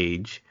 you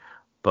age,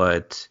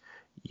 but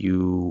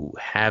you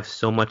have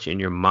so much in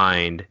your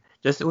mind.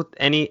 Just with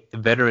any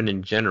veteran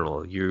in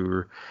general,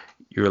 you're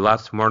a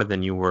lot smarter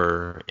than you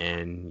were,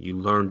 and you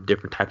learn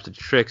different types of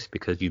tricks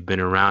because you've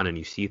been around and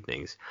you see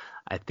things.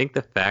 I think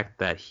the fact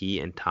that he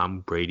and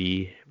Tom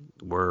Brady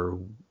were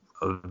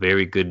a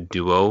very good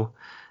duo,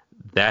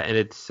 that in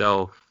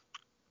itself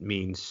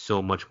means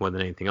so much more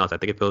than anything else. I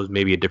think if it was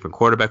maybe a different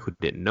quarterback who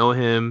didn't know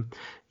him,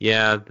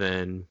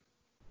 then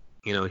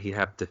he'd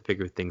have to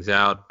figure things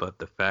out. But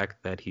the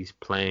fact that he's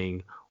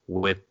playing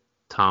with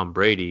Tom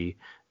Brady,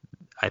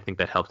 I think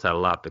that helps out a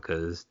lot,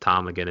 because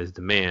Tom, again, is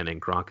the man,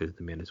 and Gronk is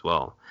the man as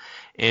well.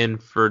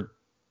 And for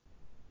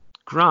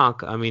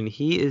Gronk,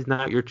 he is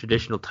not your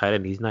traditional tight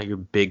end. He's not your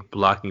big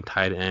blocking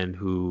tight end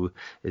who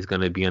is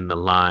going to be on the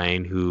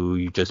line, who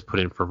you just put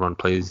in for run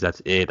plays.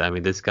 That's it.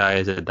 This guy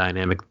is a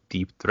dynamic,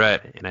 deep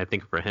threat. And I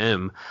think for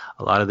him,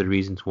 a lot of the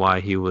reasons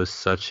why he was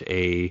such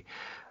a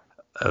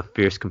a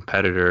fierce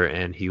competitor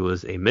and he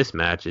was a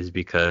mismatch is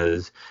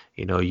because,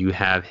 you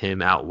have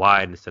him out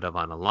wide instead of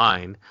on a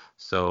line.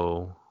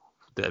 So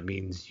that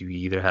means you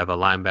either have a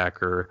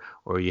linebacker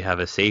or you have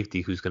a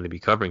safety who's going to be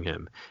covering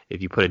him.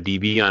 If you put a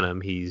DB on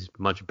him, he's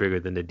much bigger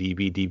than the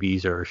DB.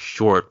 DBs are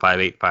short,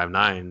 5'8",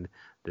 5'9".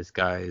 This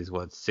guy is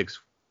 6'2",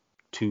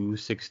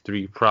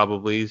 6'3"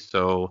 probably.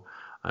 So,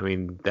 I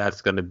mean,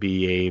 that's going to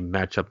be a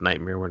matchup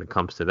nightmare when it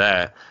comes to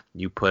that.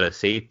 You put a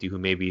safety who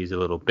maybe is a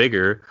little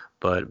bigger,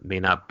 but may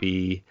not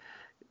be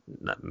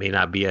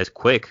as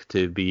quick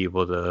to be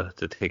able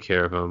to take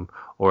care of him.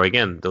 Or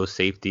again, those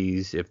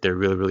safeties, if they're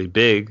really, really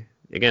big,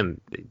 again,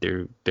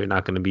 they're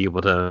not going to be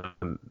able to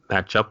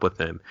match up with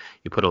him.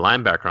 You put a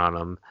linebacker on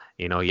them,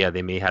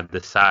 they may have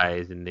the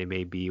size and they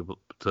may be able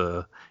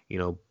to,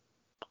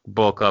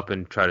 bulk up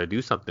and try to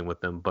do something with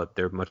them, but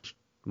they're much,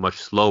 much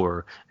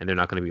slower and they're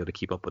not going to be able to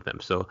keep up with them.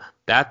 So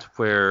that's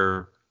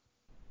where,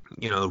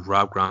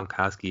 Rob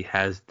Gronkowski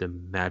has the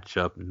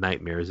matchup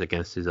nightmares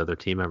against his other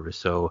team members.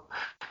 So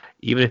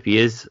even if he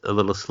is a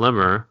little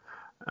slimmer,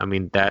 I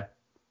mean, that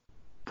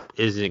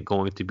isn't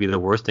going to be the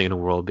worst thing in the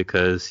world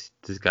because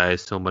this guy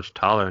is so much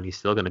taller and he's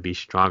still going to be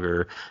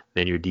stronger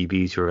than your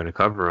DBs who are going to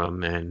cover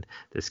him. And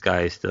this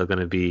guy is still going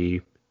to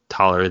be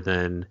taller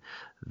than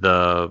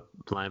the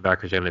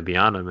linebackers are going to be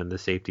on him, and the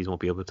safeties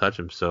won't be able to touch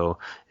him. So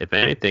if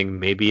anything,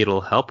 maybe it'll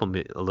help him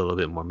a little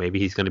bit more. Maybe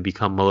he's going to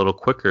become a little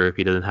quicker if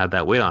he doesn't have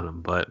that weight on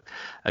him. But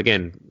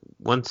again,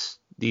 once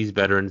these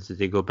veterans, as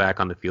they go back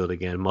on the field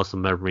again, muscle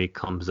memory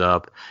comes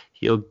up,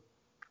 he'll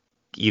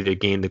either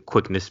gain the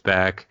quickness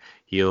back,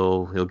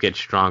 he'll get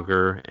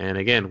stronger. And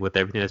again, with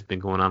everything that's been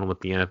going on with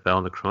the NFL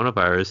and the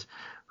coronavirus,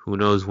 who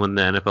knows when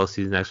the NFL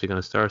season is actually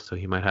going to start, so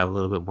he might have a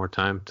little bit more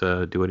time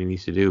to do what he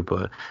needs to do.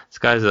 But this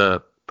guy's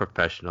a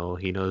professional.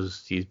 He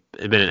knows he's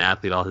been an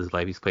athlete all his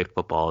life. He's played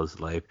football all his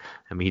life.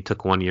 I mean, he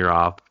took 1 year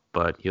off,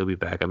 but he'll be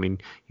back. I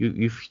mean,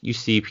 you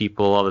see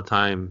people all the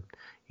time,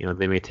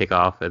 they may take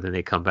off and then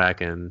they come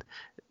back, and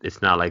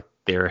it's not like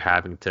they're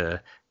having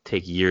to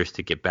take years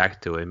to get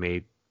back to it. It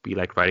may be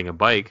like riding a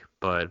bike,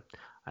 but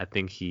I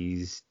think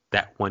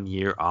that 1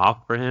 year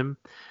off for him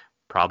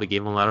probably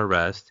gave him a lot of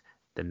rest.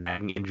 The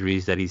nagging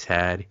injuries that he's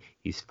had,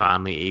 he's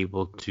finally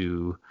able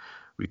to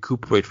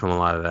recuperate from a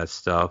lot of that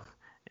stuff.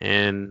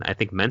 And I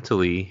think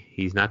mentally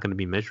he's not going to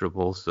be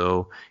miserable,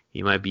 so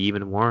he might be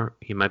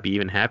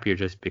even happier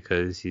just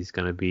because he's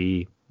going to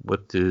be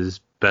with his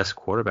best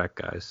quarterback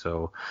guys.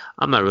 So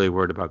I'm not really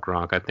worried about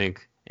Gronk. I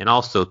think, and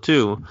also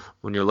too,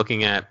 when you're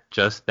looking at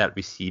just that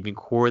receiving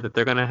core that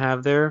they're going to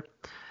have there,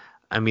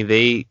 I mean,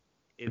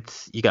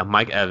 you got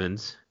Mike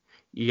Evans,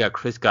 you got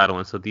Chris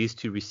Godwin, so these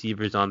two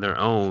receivers on their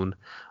own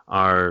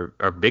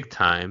are big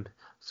time.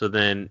 So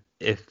then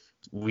if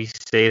we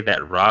say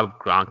that Rob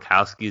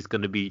Gronkowski is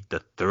going to be the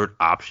third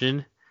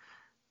option,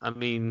 I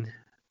mean,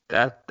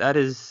 that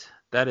is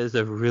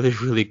a really,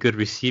 really good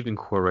receiving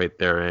core right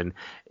there. And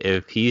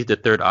if he's the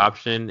third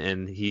option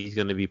and he's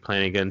going to be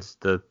playing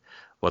against the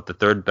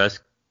third best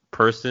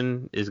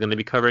person is going to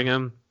be covering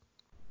him,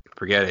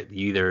 forget it.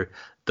 You either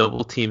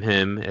double team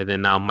him and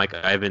then now Mike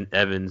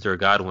Evans or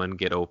Godwin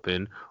get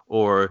open,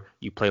 or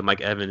you play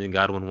Mike Evans and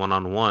Godwin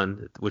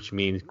one-on-one, which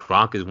means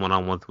Gronk is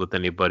one-on-one with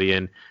anybody,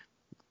 and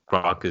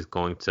Gronk is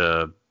going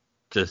to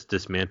just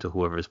dismantle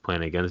whoever is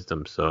playing against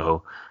him.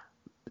 So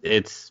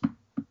it's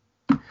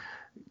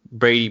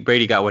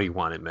Brady got what he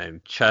wanted,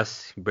 man.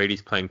 Chess.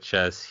 Brady's playing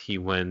chess. He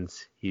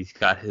wins. He's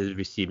got his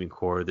receiving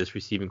core. This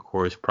receiving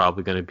core is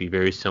probably going to be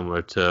very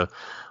similar to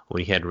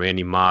when he had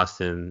Randy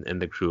Moss and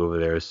the crew over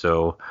there.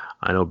 So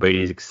I know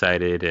Brady's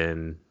excited,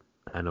 and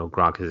I know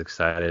Gronk is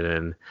excited,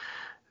 and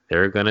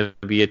they're going to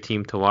be a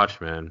team to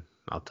watch, man.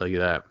 I'll tell you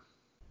that.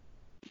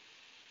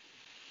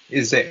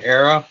 Is the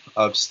era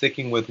of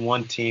sticking with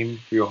one team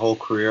for your whole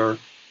career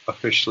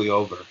officially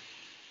over?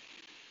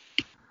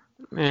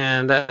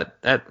 Man,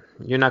 that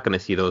you're not going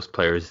to see those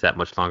players that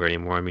much longer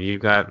anymore. I mean,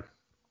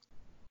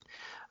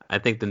 I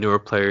think the newer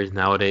players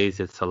nowadays,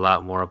 it's a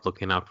lot more of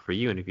looking out for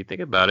you. And if you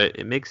think about it,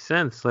 it makes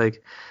sense.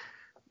 Like,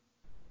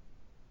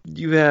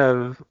 you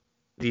have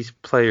these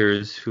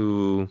players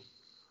who,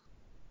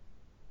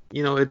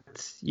 how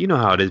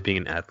it is being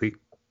an athlete.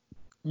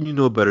 You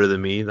know better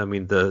than me. I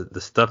mean, the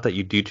stuff that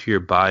you do to your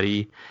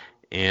body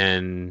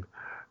and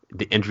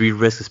the injury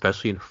risk,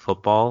 especially in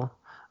football.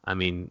 I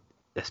mean,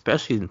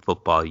 especially in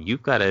football,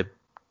 you've got to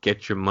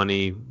get your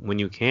money when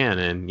you can.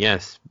 And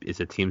yes, it's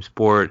a team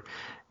sport.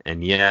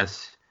 And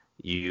yes,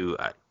 being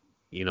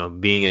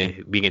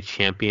a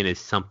champion is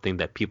something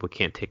that people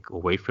can't take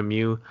away from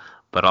you.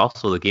 But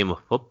also the game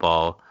of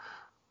football.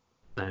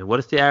 What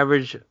is the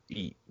average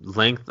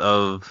length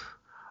of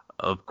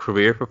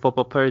career for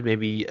football players?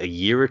 Maybe a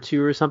year or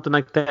two or something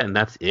like that, and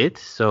that's it.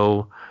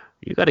 So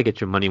you got to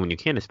get your money when you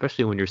can,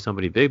 especially when you're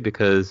somebody big,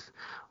 because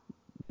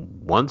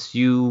once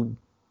you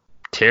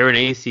tear an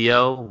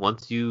ACL,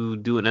 once you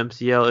do an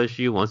MCL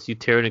issue, once you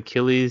tear an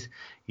Achilles,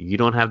 you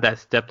don't have that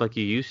step like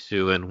you used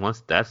to, and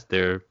once that's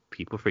there,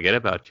 people forget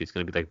about you. It's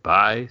going to be like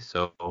bye.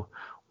 So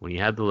when you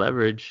have the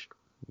leverage,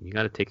 you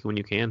got to take it when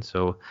you can.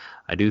 So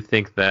I do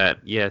think that,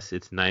 yes,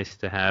 it's nice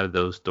to have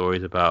those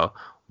stories about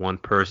one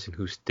person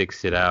who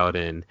sticks it out,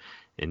 and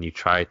you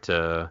try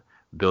to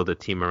build a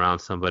team around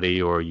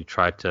somebody, or you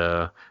try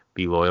to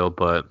be loyal.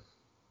 But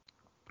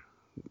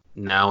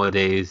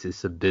nowadays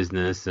it's a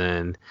business,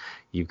 and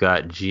you've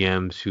got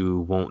GMs who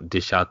won't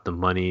dish out the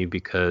money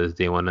because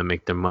they want to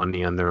make their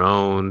money on their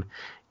own.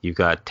 You've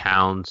got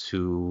towns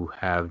who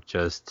have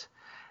just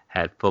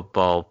had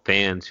football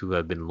fans who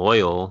have been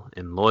loyal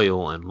and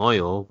loyal and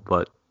loyal,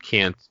 but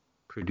can't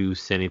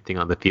produce anything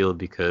on the field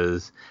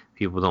because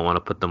people don't want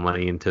to put the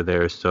money into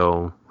there.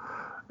 So,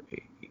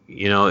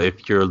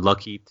 if you're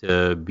lucky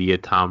to be a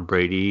Tom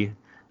Brady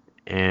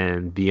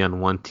and be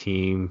on one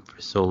team for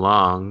so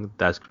long,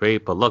 that's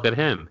great. But look at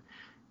him.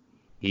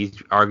 He's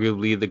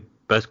arguably the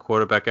best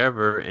quarterback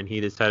ever, and he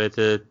decided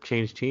to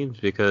change teams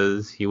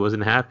because he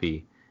wasn't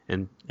happy.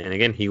 And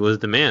again, he was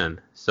the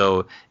man.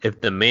 So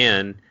if the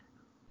man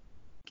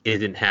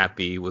isn't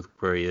happy with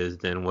where he is,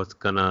 then what's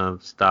gonna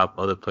stop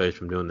other players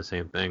from doing the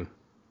same thing?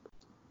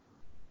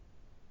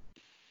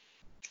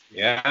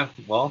 Yeah,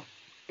 well,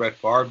 Brett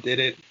Favre did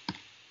it.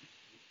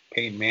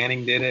 Peyton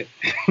Manning did it.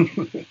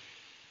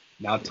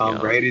 Now Tom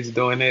Brady's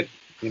doing it,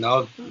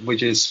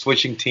 which is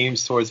switching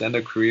teams towards the end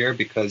of career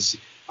because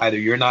either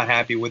you're not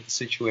happy with the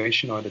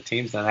situation or the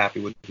team's not happy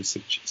with the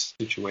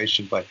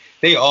situation. But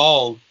they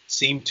all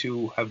seem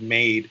to have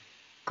made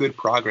good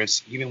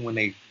progress even when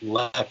they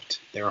left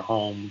their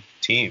home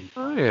team.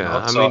 Oh,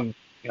 yeah. I mean,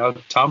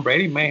 Tom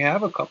Brady may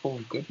have a couple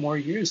of good more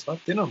years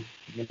left in him.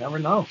 You never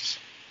know.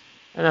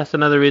 And that's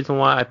another reason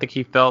why I think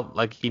he felt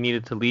like he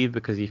needed to leave,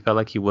 because he felt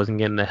like he wasn't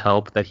getting the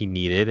help that he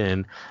needed.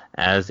 And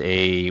as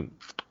a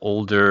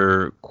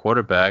older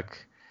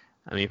quarterback,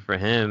 I mean, for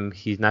him,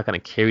 he's not going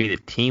to carry the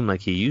team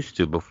like he used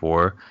to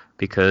before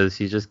because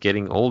he's just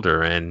getting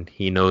older, and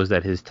he knows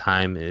that his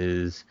time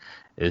is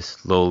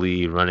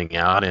slowly running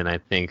out. And I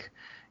think,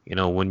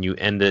 when you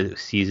end the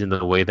season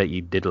the way that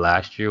you did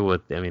last year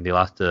they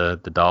lost to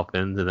the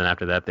Dolphins, and then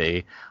after that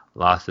they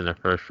lost in the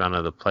first round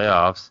of the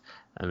playoffs.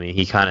 I mean,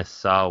 he kind of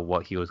saw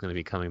what he was going to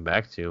be coming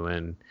back to,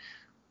 and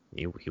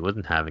he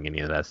wasn't having any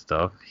of that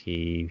stuff.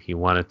 He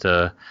wanted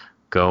to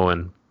go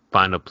and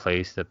find a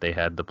place that they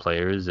had the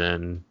players,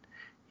 and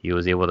he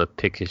was able to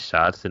pick his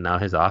shots, and now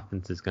his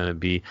offense is going to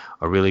be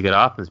a really good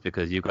offense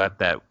because you got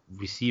that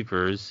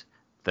receivers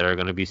that are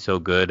going to be so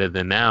good. And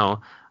then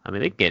now, I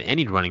mean, they can get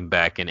any running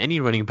back, and any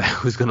running back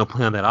who's going to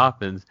play on that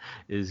offense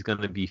is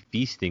going to be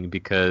feasting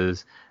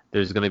because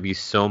there's going to be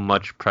so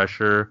much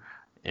pressure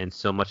and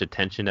so much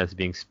attention that's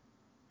being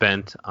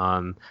spent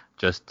on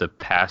just the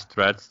pass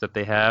threats that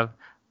they have,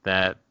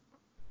 that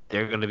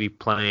they're going to be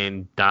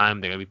playing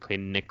dime, they're going to be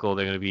playing nickel,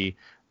 they're going to be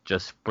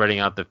just spreading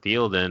out the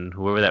field, and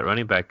whoever that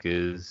running back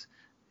is,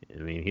 I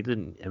mean,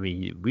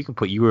 we can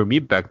put you or me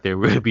back there,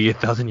 we're going to be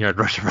 1,000-yard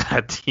rusher for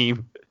that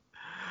team.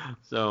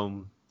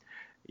 So,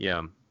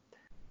 yeah,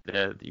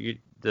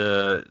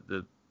 the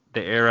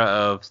era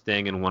of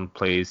staying in one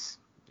place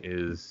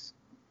is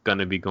going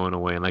to be going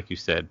away, and like you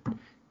said,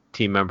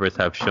 team members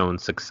have shown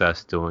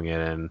success doing it,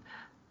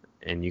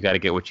 and you got to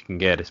get what you can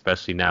get,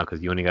 especially now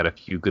because you only got a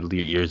few good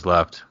years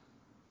left.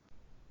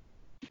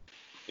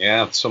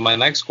 Yeah, so my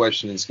next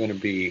question is going to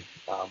be,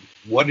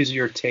 what is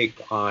your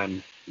take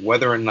on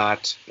whether or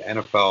not the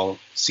NFL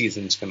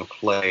season is going to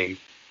play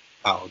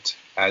out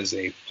as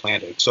a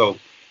planned? So,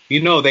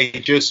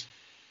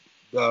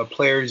 the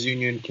Players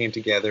Union came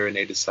together and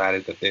they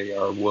decided that they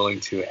are willing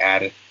to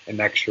add an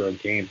extra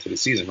game to the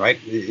season, right?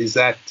 Is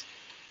that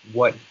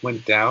what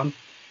went down?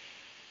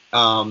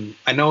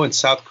 I know in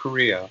South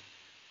Korea,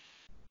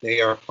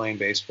 they are playing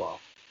baseball.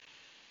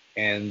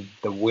 And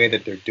the way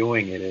that they're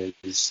doing it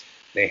is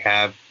they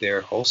have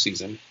their whole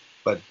season,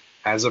 but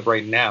as of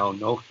right now,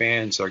 no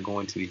fans are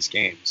going to these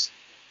games.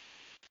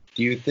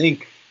 Do you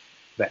think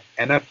the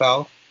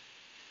NFL,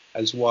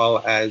 as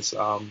well as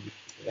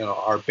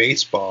our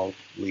baseball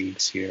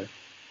leagues here,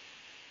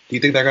 do you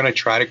think they're going to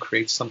try to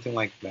create something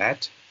like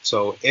that?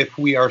 So if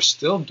we are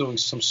still doing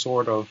some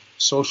sort of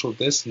social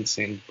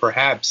distancing,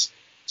 perhaps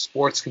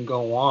sports can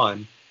go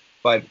on,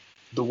 but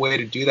the way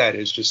to do that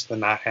is just to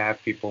not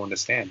have people in the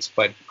stands.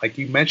 But like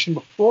you mentioned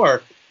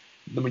before,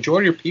 the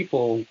majority of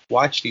people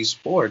watch these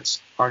sports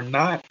are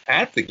not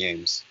at the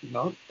games.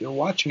 They're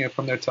watching it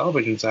from their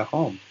televisions at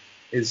home.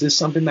 Is this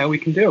something that we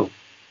can do?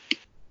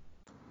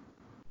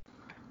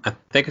 I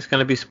think it's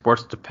going to be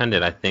sports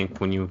dependent. I think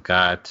when you've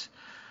got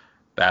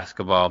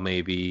basketball,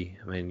 maybe,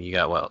 you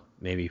got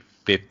maybe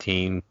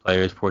 15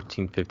 players,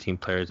 14, 15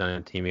 players on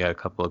a team. You got a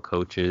couple of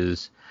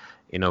coaches,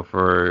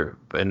 for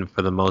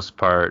the most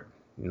part,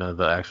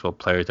 the actual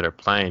players that are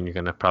playing, you're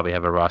going to probably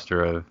have a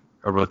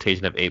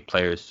rotation of 8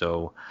 players.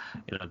 So,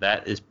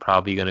 that is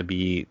probably going to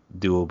be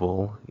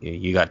doable.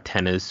 You got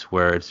tennis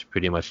where it's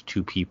pretty much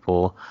 2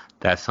 people.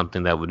 That's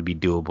something that would be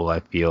doable, I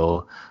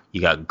feel.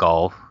 You got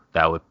golf.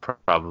 That would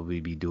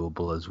probably be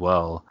doable as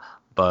well.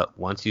 But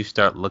once you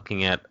start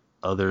looking at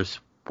other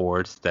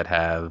sports that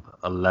have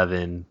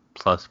 11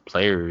 plus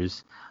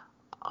players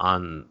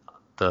on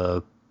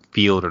the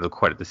field or the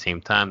court at the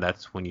same time,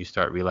 that's when you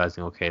start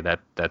realizing, okay,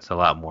 that's a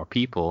lot more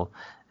people.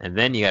 And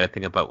then you got to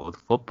think about with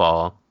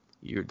football,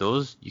 you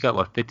got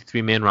what,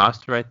 53-man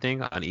roster, I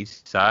think, on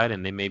each side,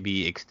 and they may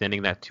be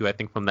extending that too, I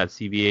think, from that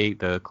CBA,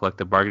 the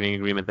collective bargaining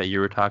agreement that you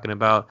were talking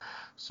about.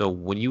 So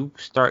when you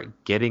start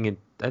getting it,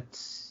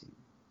 that's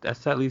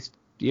at least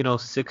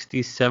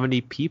 60,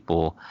 70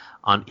 people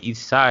on each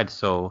side.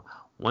 So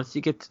once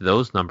you get to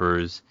those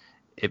numbers,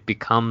 it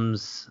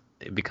becomes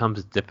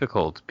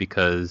difficult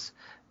because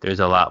there's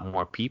a lot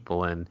more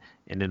people, and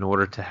in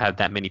order to have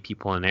that many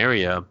people in an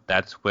area,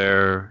 that's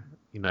where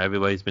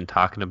everybody's been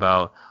talking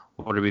about,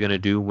 what are we going to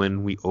do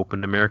when we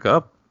open America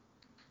up?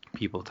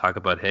 People talk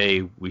about,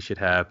 hey, we should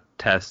have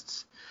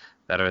tests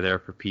that are there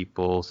for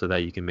people so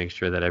that you can make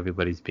sure that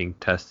everybody's being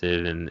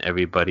tested and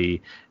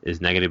everybody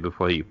is negative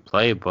before you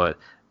play, but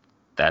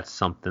that's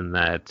something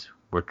that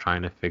we're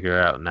trying to figure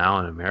out now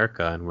in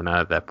America, and we're not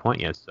at that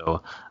point yet.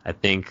 So I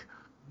think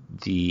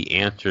the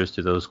answers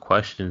to those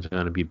questions are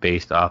going to be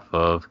based off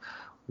of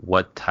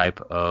what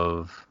type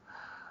of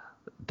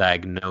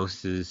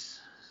diagnosis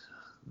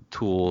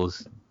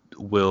tools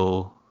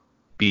will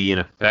be in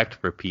effect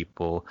for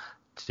people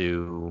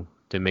to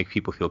make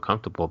people feel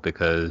comfortable,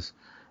 because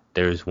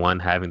there's one,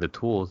 having the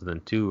tools, and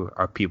then two,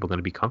 are people going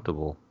to be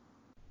comfortable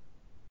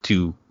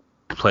to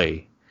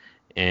play?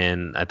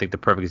 And I think the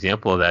perfect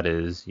example of that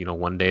is,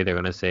 one day they're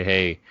going to say,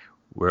 hey,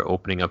 we're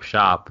opening up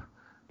shop.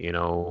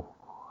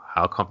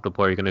 How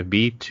comfortable are you going to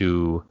be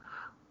to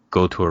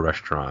go to a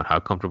restaurant? How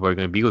comfortable are you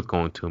going to be with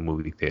going to a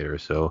movie theater?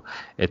 So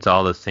it's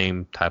all the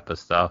same type of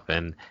stuff.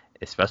 And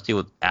especially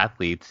with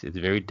athletes, it's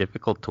very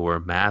difficult to wear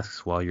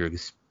masks while you're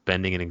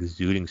expending and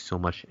exuding so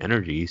much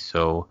energy.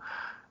 So,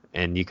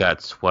 and you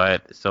got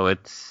sweat. So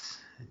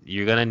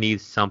you're going to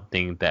need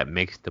something that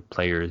makes the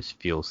players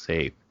feel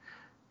safe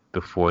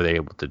before they're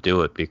able to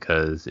do it,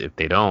 because if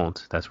they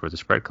don't, that's where the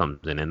spread comes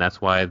in. And that's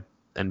why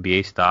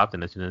NBA stopped,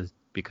 and it's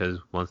because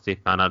once they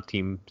found out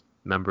team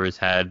members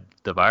had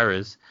the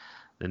virus,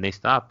 then they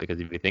stopped.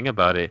 Because if you think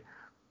about it,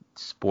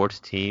 sports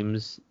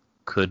teams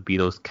could be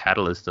those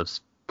catalysts of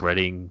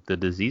spreading the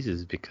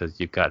diseases, because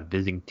you've got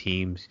visiting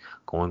teams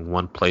going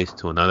one place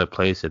to another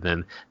place, and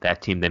then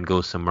that team then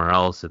goes somewhere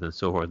else, and then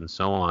so forth and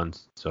so on.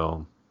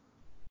 So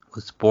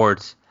with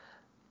sports,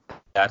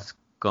 that's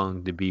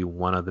going to be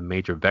one of the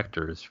major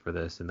vectors for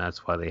this, and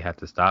that's why they have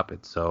to stop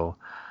it. So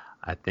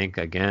I think,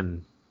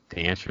 again, the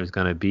answer is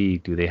going to be,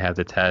 do they have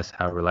the tests?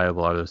 How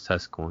reliable are those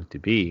tests going to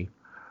be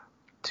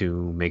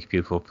to make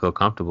people feel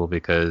comfortable?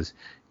 Because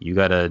you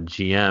got a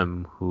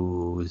GM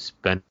who's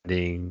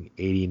spending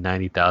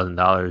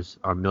 $80,000-$90,000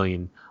 or $1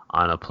 million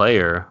on a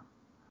player,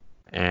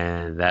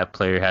 and that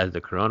player has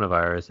the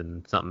coronavirus,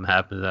 and something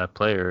happens to that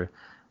player,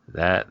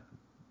 that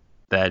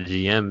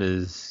GM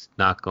is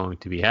not going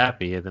to be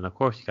happy. And then, of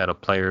course, you got a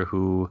player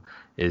who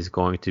is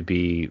going to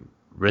be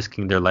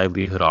risking their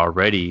livelihood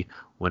already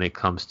when it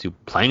comes to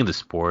playing the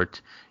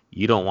sport.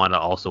 You don't want to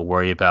also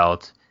worry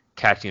about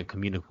catching a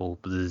communicable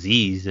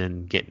disease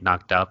and get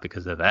knocked out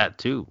because of that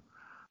too.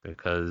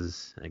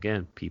 Because,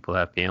 again, people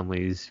have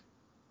families,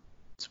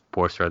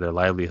 sports are their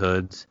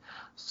livelihoods.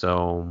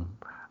 So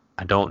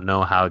I don't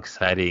know how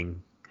excited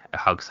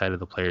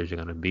the players are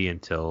going to be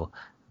until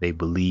they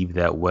believe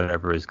that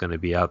whatever is going to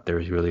be out there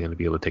is really going to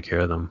be able to take care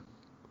of them.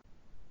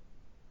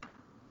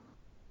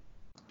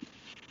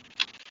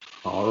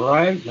 All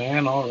right,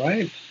 man. All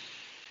right.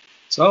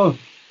 So,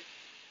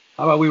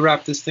 how about we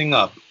wrap this thing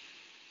up?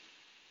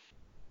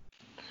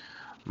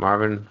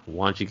 Marvin,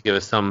 why don't you give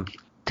us some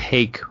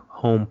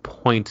take-home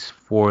points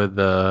for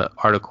the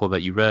article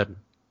that you read?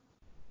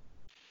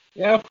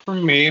 Yeah, for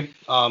me,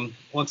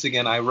 once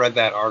again, I read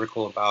that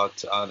article about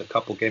the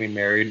couple getting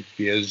married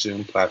via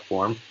Zoom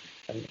platform.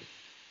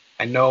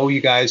 I know you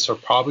guys are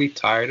probably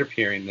tired of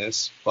hearing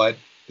this, but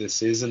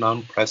this is an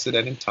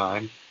unprecedented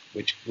time,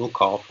 which will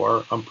call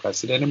for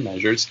unprecedented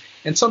measures.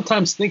 And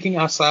sometimes thinking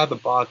outside the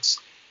box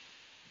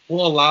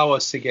will allow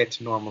us to get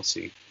to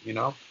normalcy,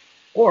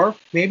 Or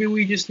maybe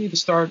we just need to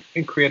start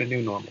and create a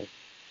new normal.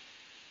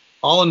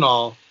 All in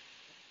all,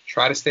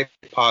 try to stay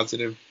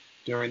positive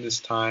during this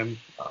time.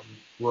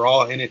 We're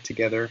all in it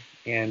together.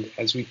 And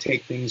as we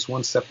take things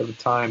one step at a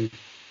time,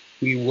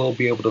 we will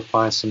be able to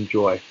find some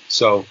joy.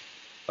 So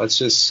let's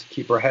just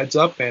keep our heads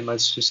up and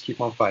let's just keep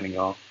on fighting,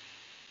 y'all.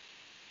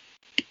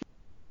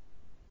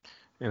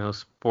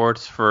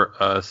 Sports for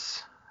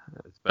us,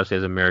 especially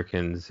as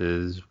Americans,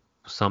 is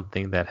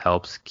something that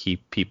helps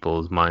keep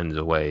people's minds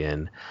away.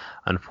 And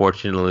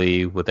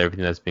unfortunately, with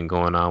everything that's been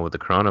going on with the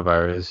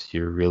coronavirus,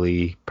 you're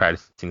really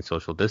practicing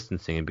social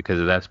distancing, and because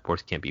of that,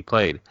 sports can't be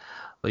played.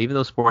 But even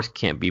though sports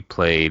can't be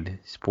played,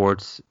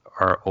 sports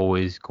are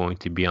always going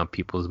to be on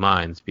people's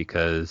minds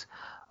because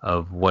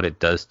of what it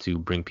does to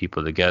bring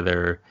people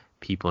together.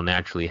 People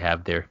naturally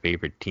have their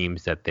favorite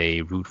teams that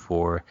they root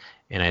for,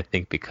 and I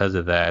think because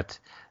of that,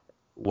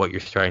 what you're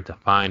starting to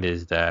find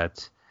is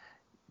that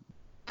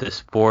the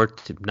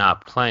sport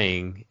not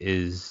playing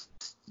is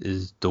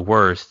the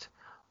worst,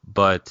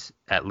 but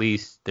at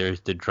least there's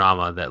the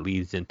drama that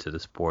leads into the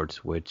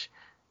sports, which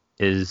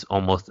is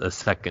almost a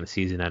second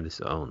season on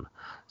its own.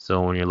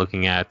 So when you're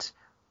looking at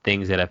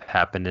things that have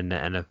happened in the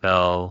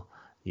NFL,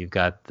 you've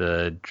got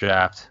the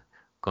draft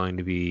going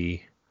to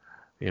be,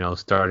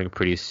 starting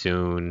pretty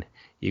soon.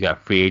 You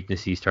got free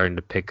agency starting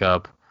to pick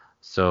up.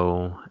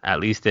 So at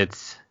least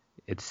it's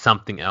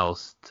something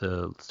else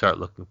to start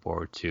looking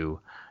forward to.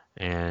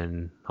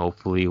 And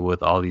hopefully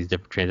with all these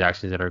different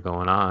transactions that are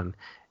going on,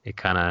 it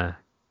kind of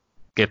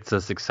gets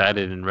us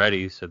excited and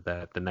ready so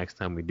that the next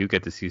time we do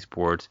get to see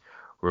sports,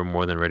 we're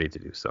more than ready to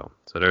do so.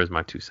 So there's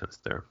my 2 cents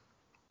there.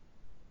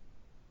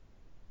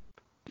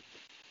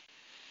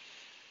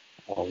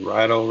 All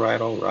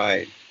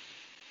right.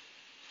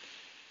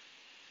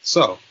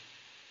 So,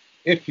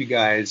 if you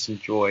guys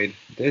enjoyed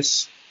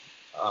this,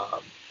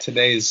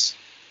 today's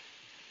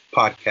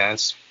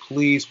podcast,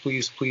 please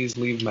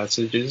leave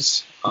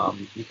messages.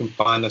 You can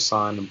find us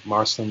on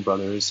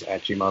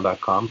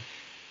marslinbrothers@gmail.com.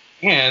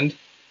 And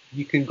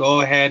you can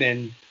go ahead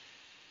and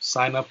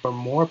sign up for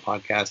more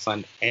podcasts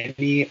on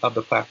any of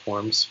the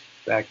platforms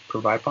that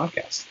provide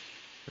podcasts.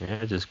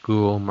 Yeah, just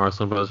Google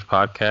Marcelin Brothers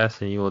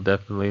Podcast, and you will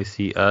definitely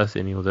see us,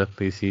 and you will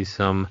definitely see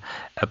some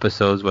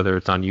episodes, whether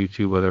it's on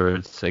YouTube, whether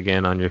it's,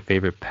 again, on your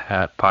favorite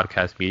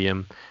podcast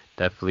medium.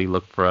 Definitely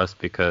look for us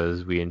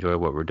because we enjoy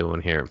what we're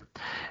doing here.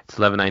 It's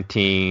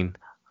 11:19.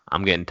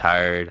 I'm getting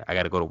tired. I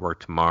got to go to work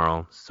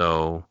tomorrow.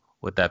 So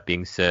with that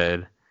being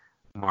said,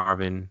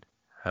 Marvin,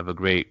 have a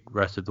great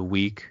rest of the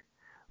week.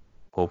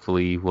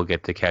 Hopefully we'll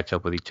get to catch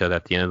up with each other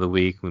at the end of the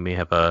week. We may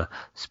have a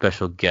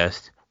special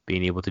guest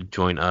being able to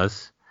join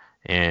us,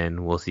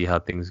 and we'll see how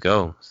things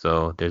go.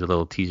 So there's a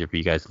little teaser for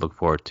you guys to look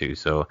forward to.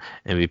 So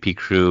MVP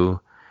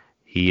crew,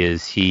 he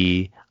is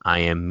he, I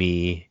am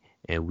me,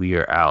 and we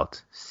are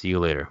out. See you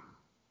later.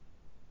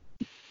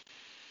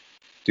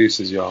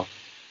 Deuces, y'all.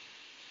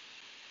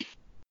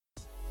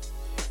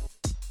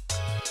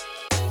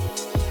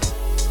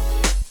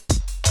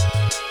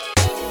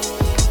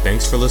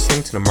 Thanks for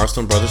listening to the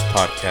Marcelin Brothers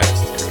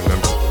Podcast. And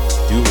remember,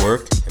 do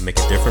work and make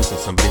a difference in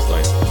somebody's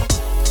life.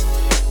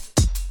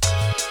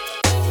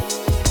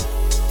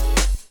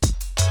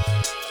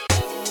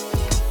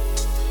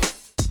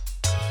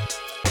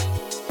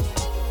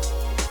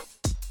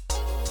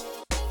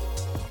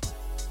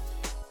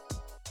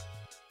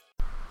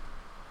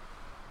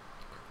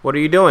 What are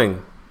you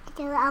doing?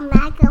 To a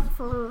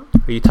microphone.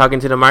 Are you talking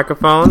to the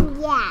microphone?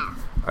 Yeah.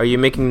 Are you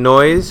making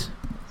noise?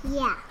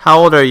 Yeah. How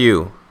old are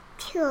you?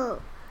 2.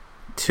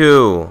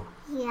 2.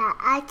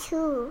 Yeah,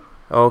 2.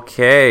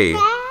 Okay.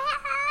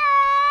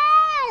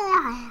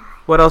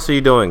 What else are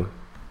you doing?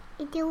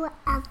 I do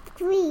a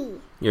 3.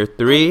 You're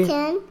 3,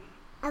 10,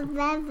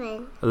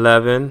 11.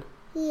 11,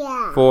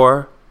 Yeah.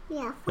 4,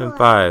 Yeah, 4. and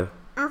 5.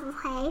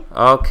 5.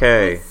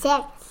 Okay.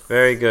 6.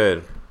 Very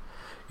good.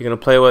 You gonna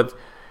play with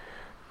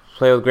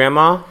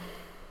Grandma?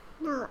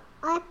 No,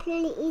 I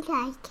play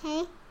Eli,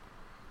 okay?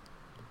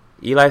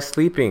 Eli's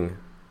sleeping.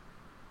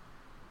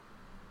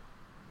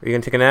 Are you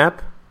gonna take a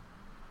nap?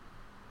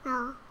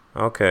 No.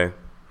 Okay.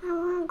 I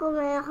want to go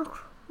on a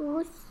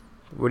cruise.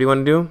 What do you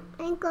want to do?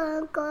 I'm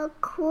going to go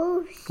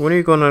cruise. When are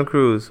you going on a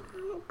cruise?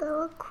 I'm going to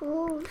go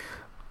cruise.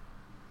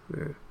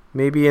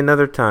 Maybe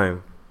another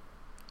time.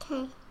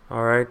 Okay.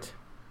 All right.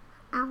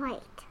 All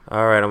right.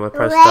 All right. I'm gonna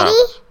press Ready?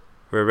 stop.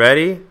 We're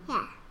ready?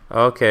 Yeah.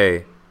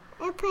 Okay.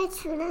 I press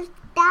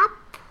stop.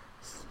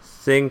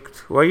 Sing.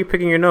 Why are you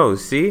picking your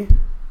nose? See? You're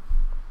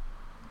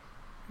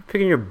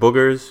picking your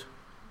boogers.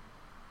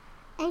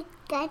 I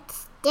got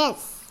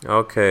this.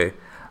 Okay.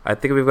 I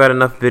think we've got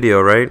enough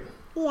video, right?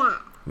 Yeah.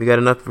 We got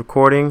enough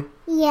recording?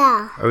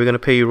 Yeah. Are we gonna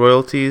pay you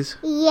royalties?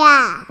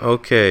 Yeah.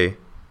 Okay.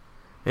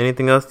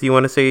 Anything else do you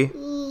want to say?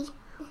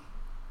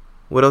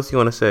 What else do you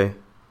want to say?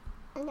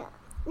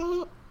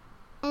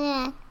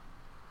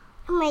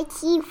 My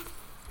teeth.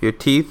 Your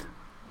teeth?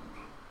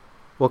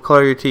 What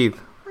color are your teeth?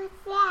 What's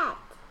that?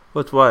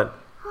 What's what?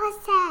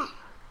 What's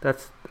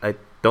that? I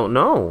don't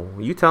know.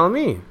 You telling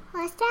me.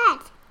 What's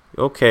that?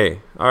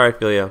 Okay. All right,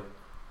 Philia.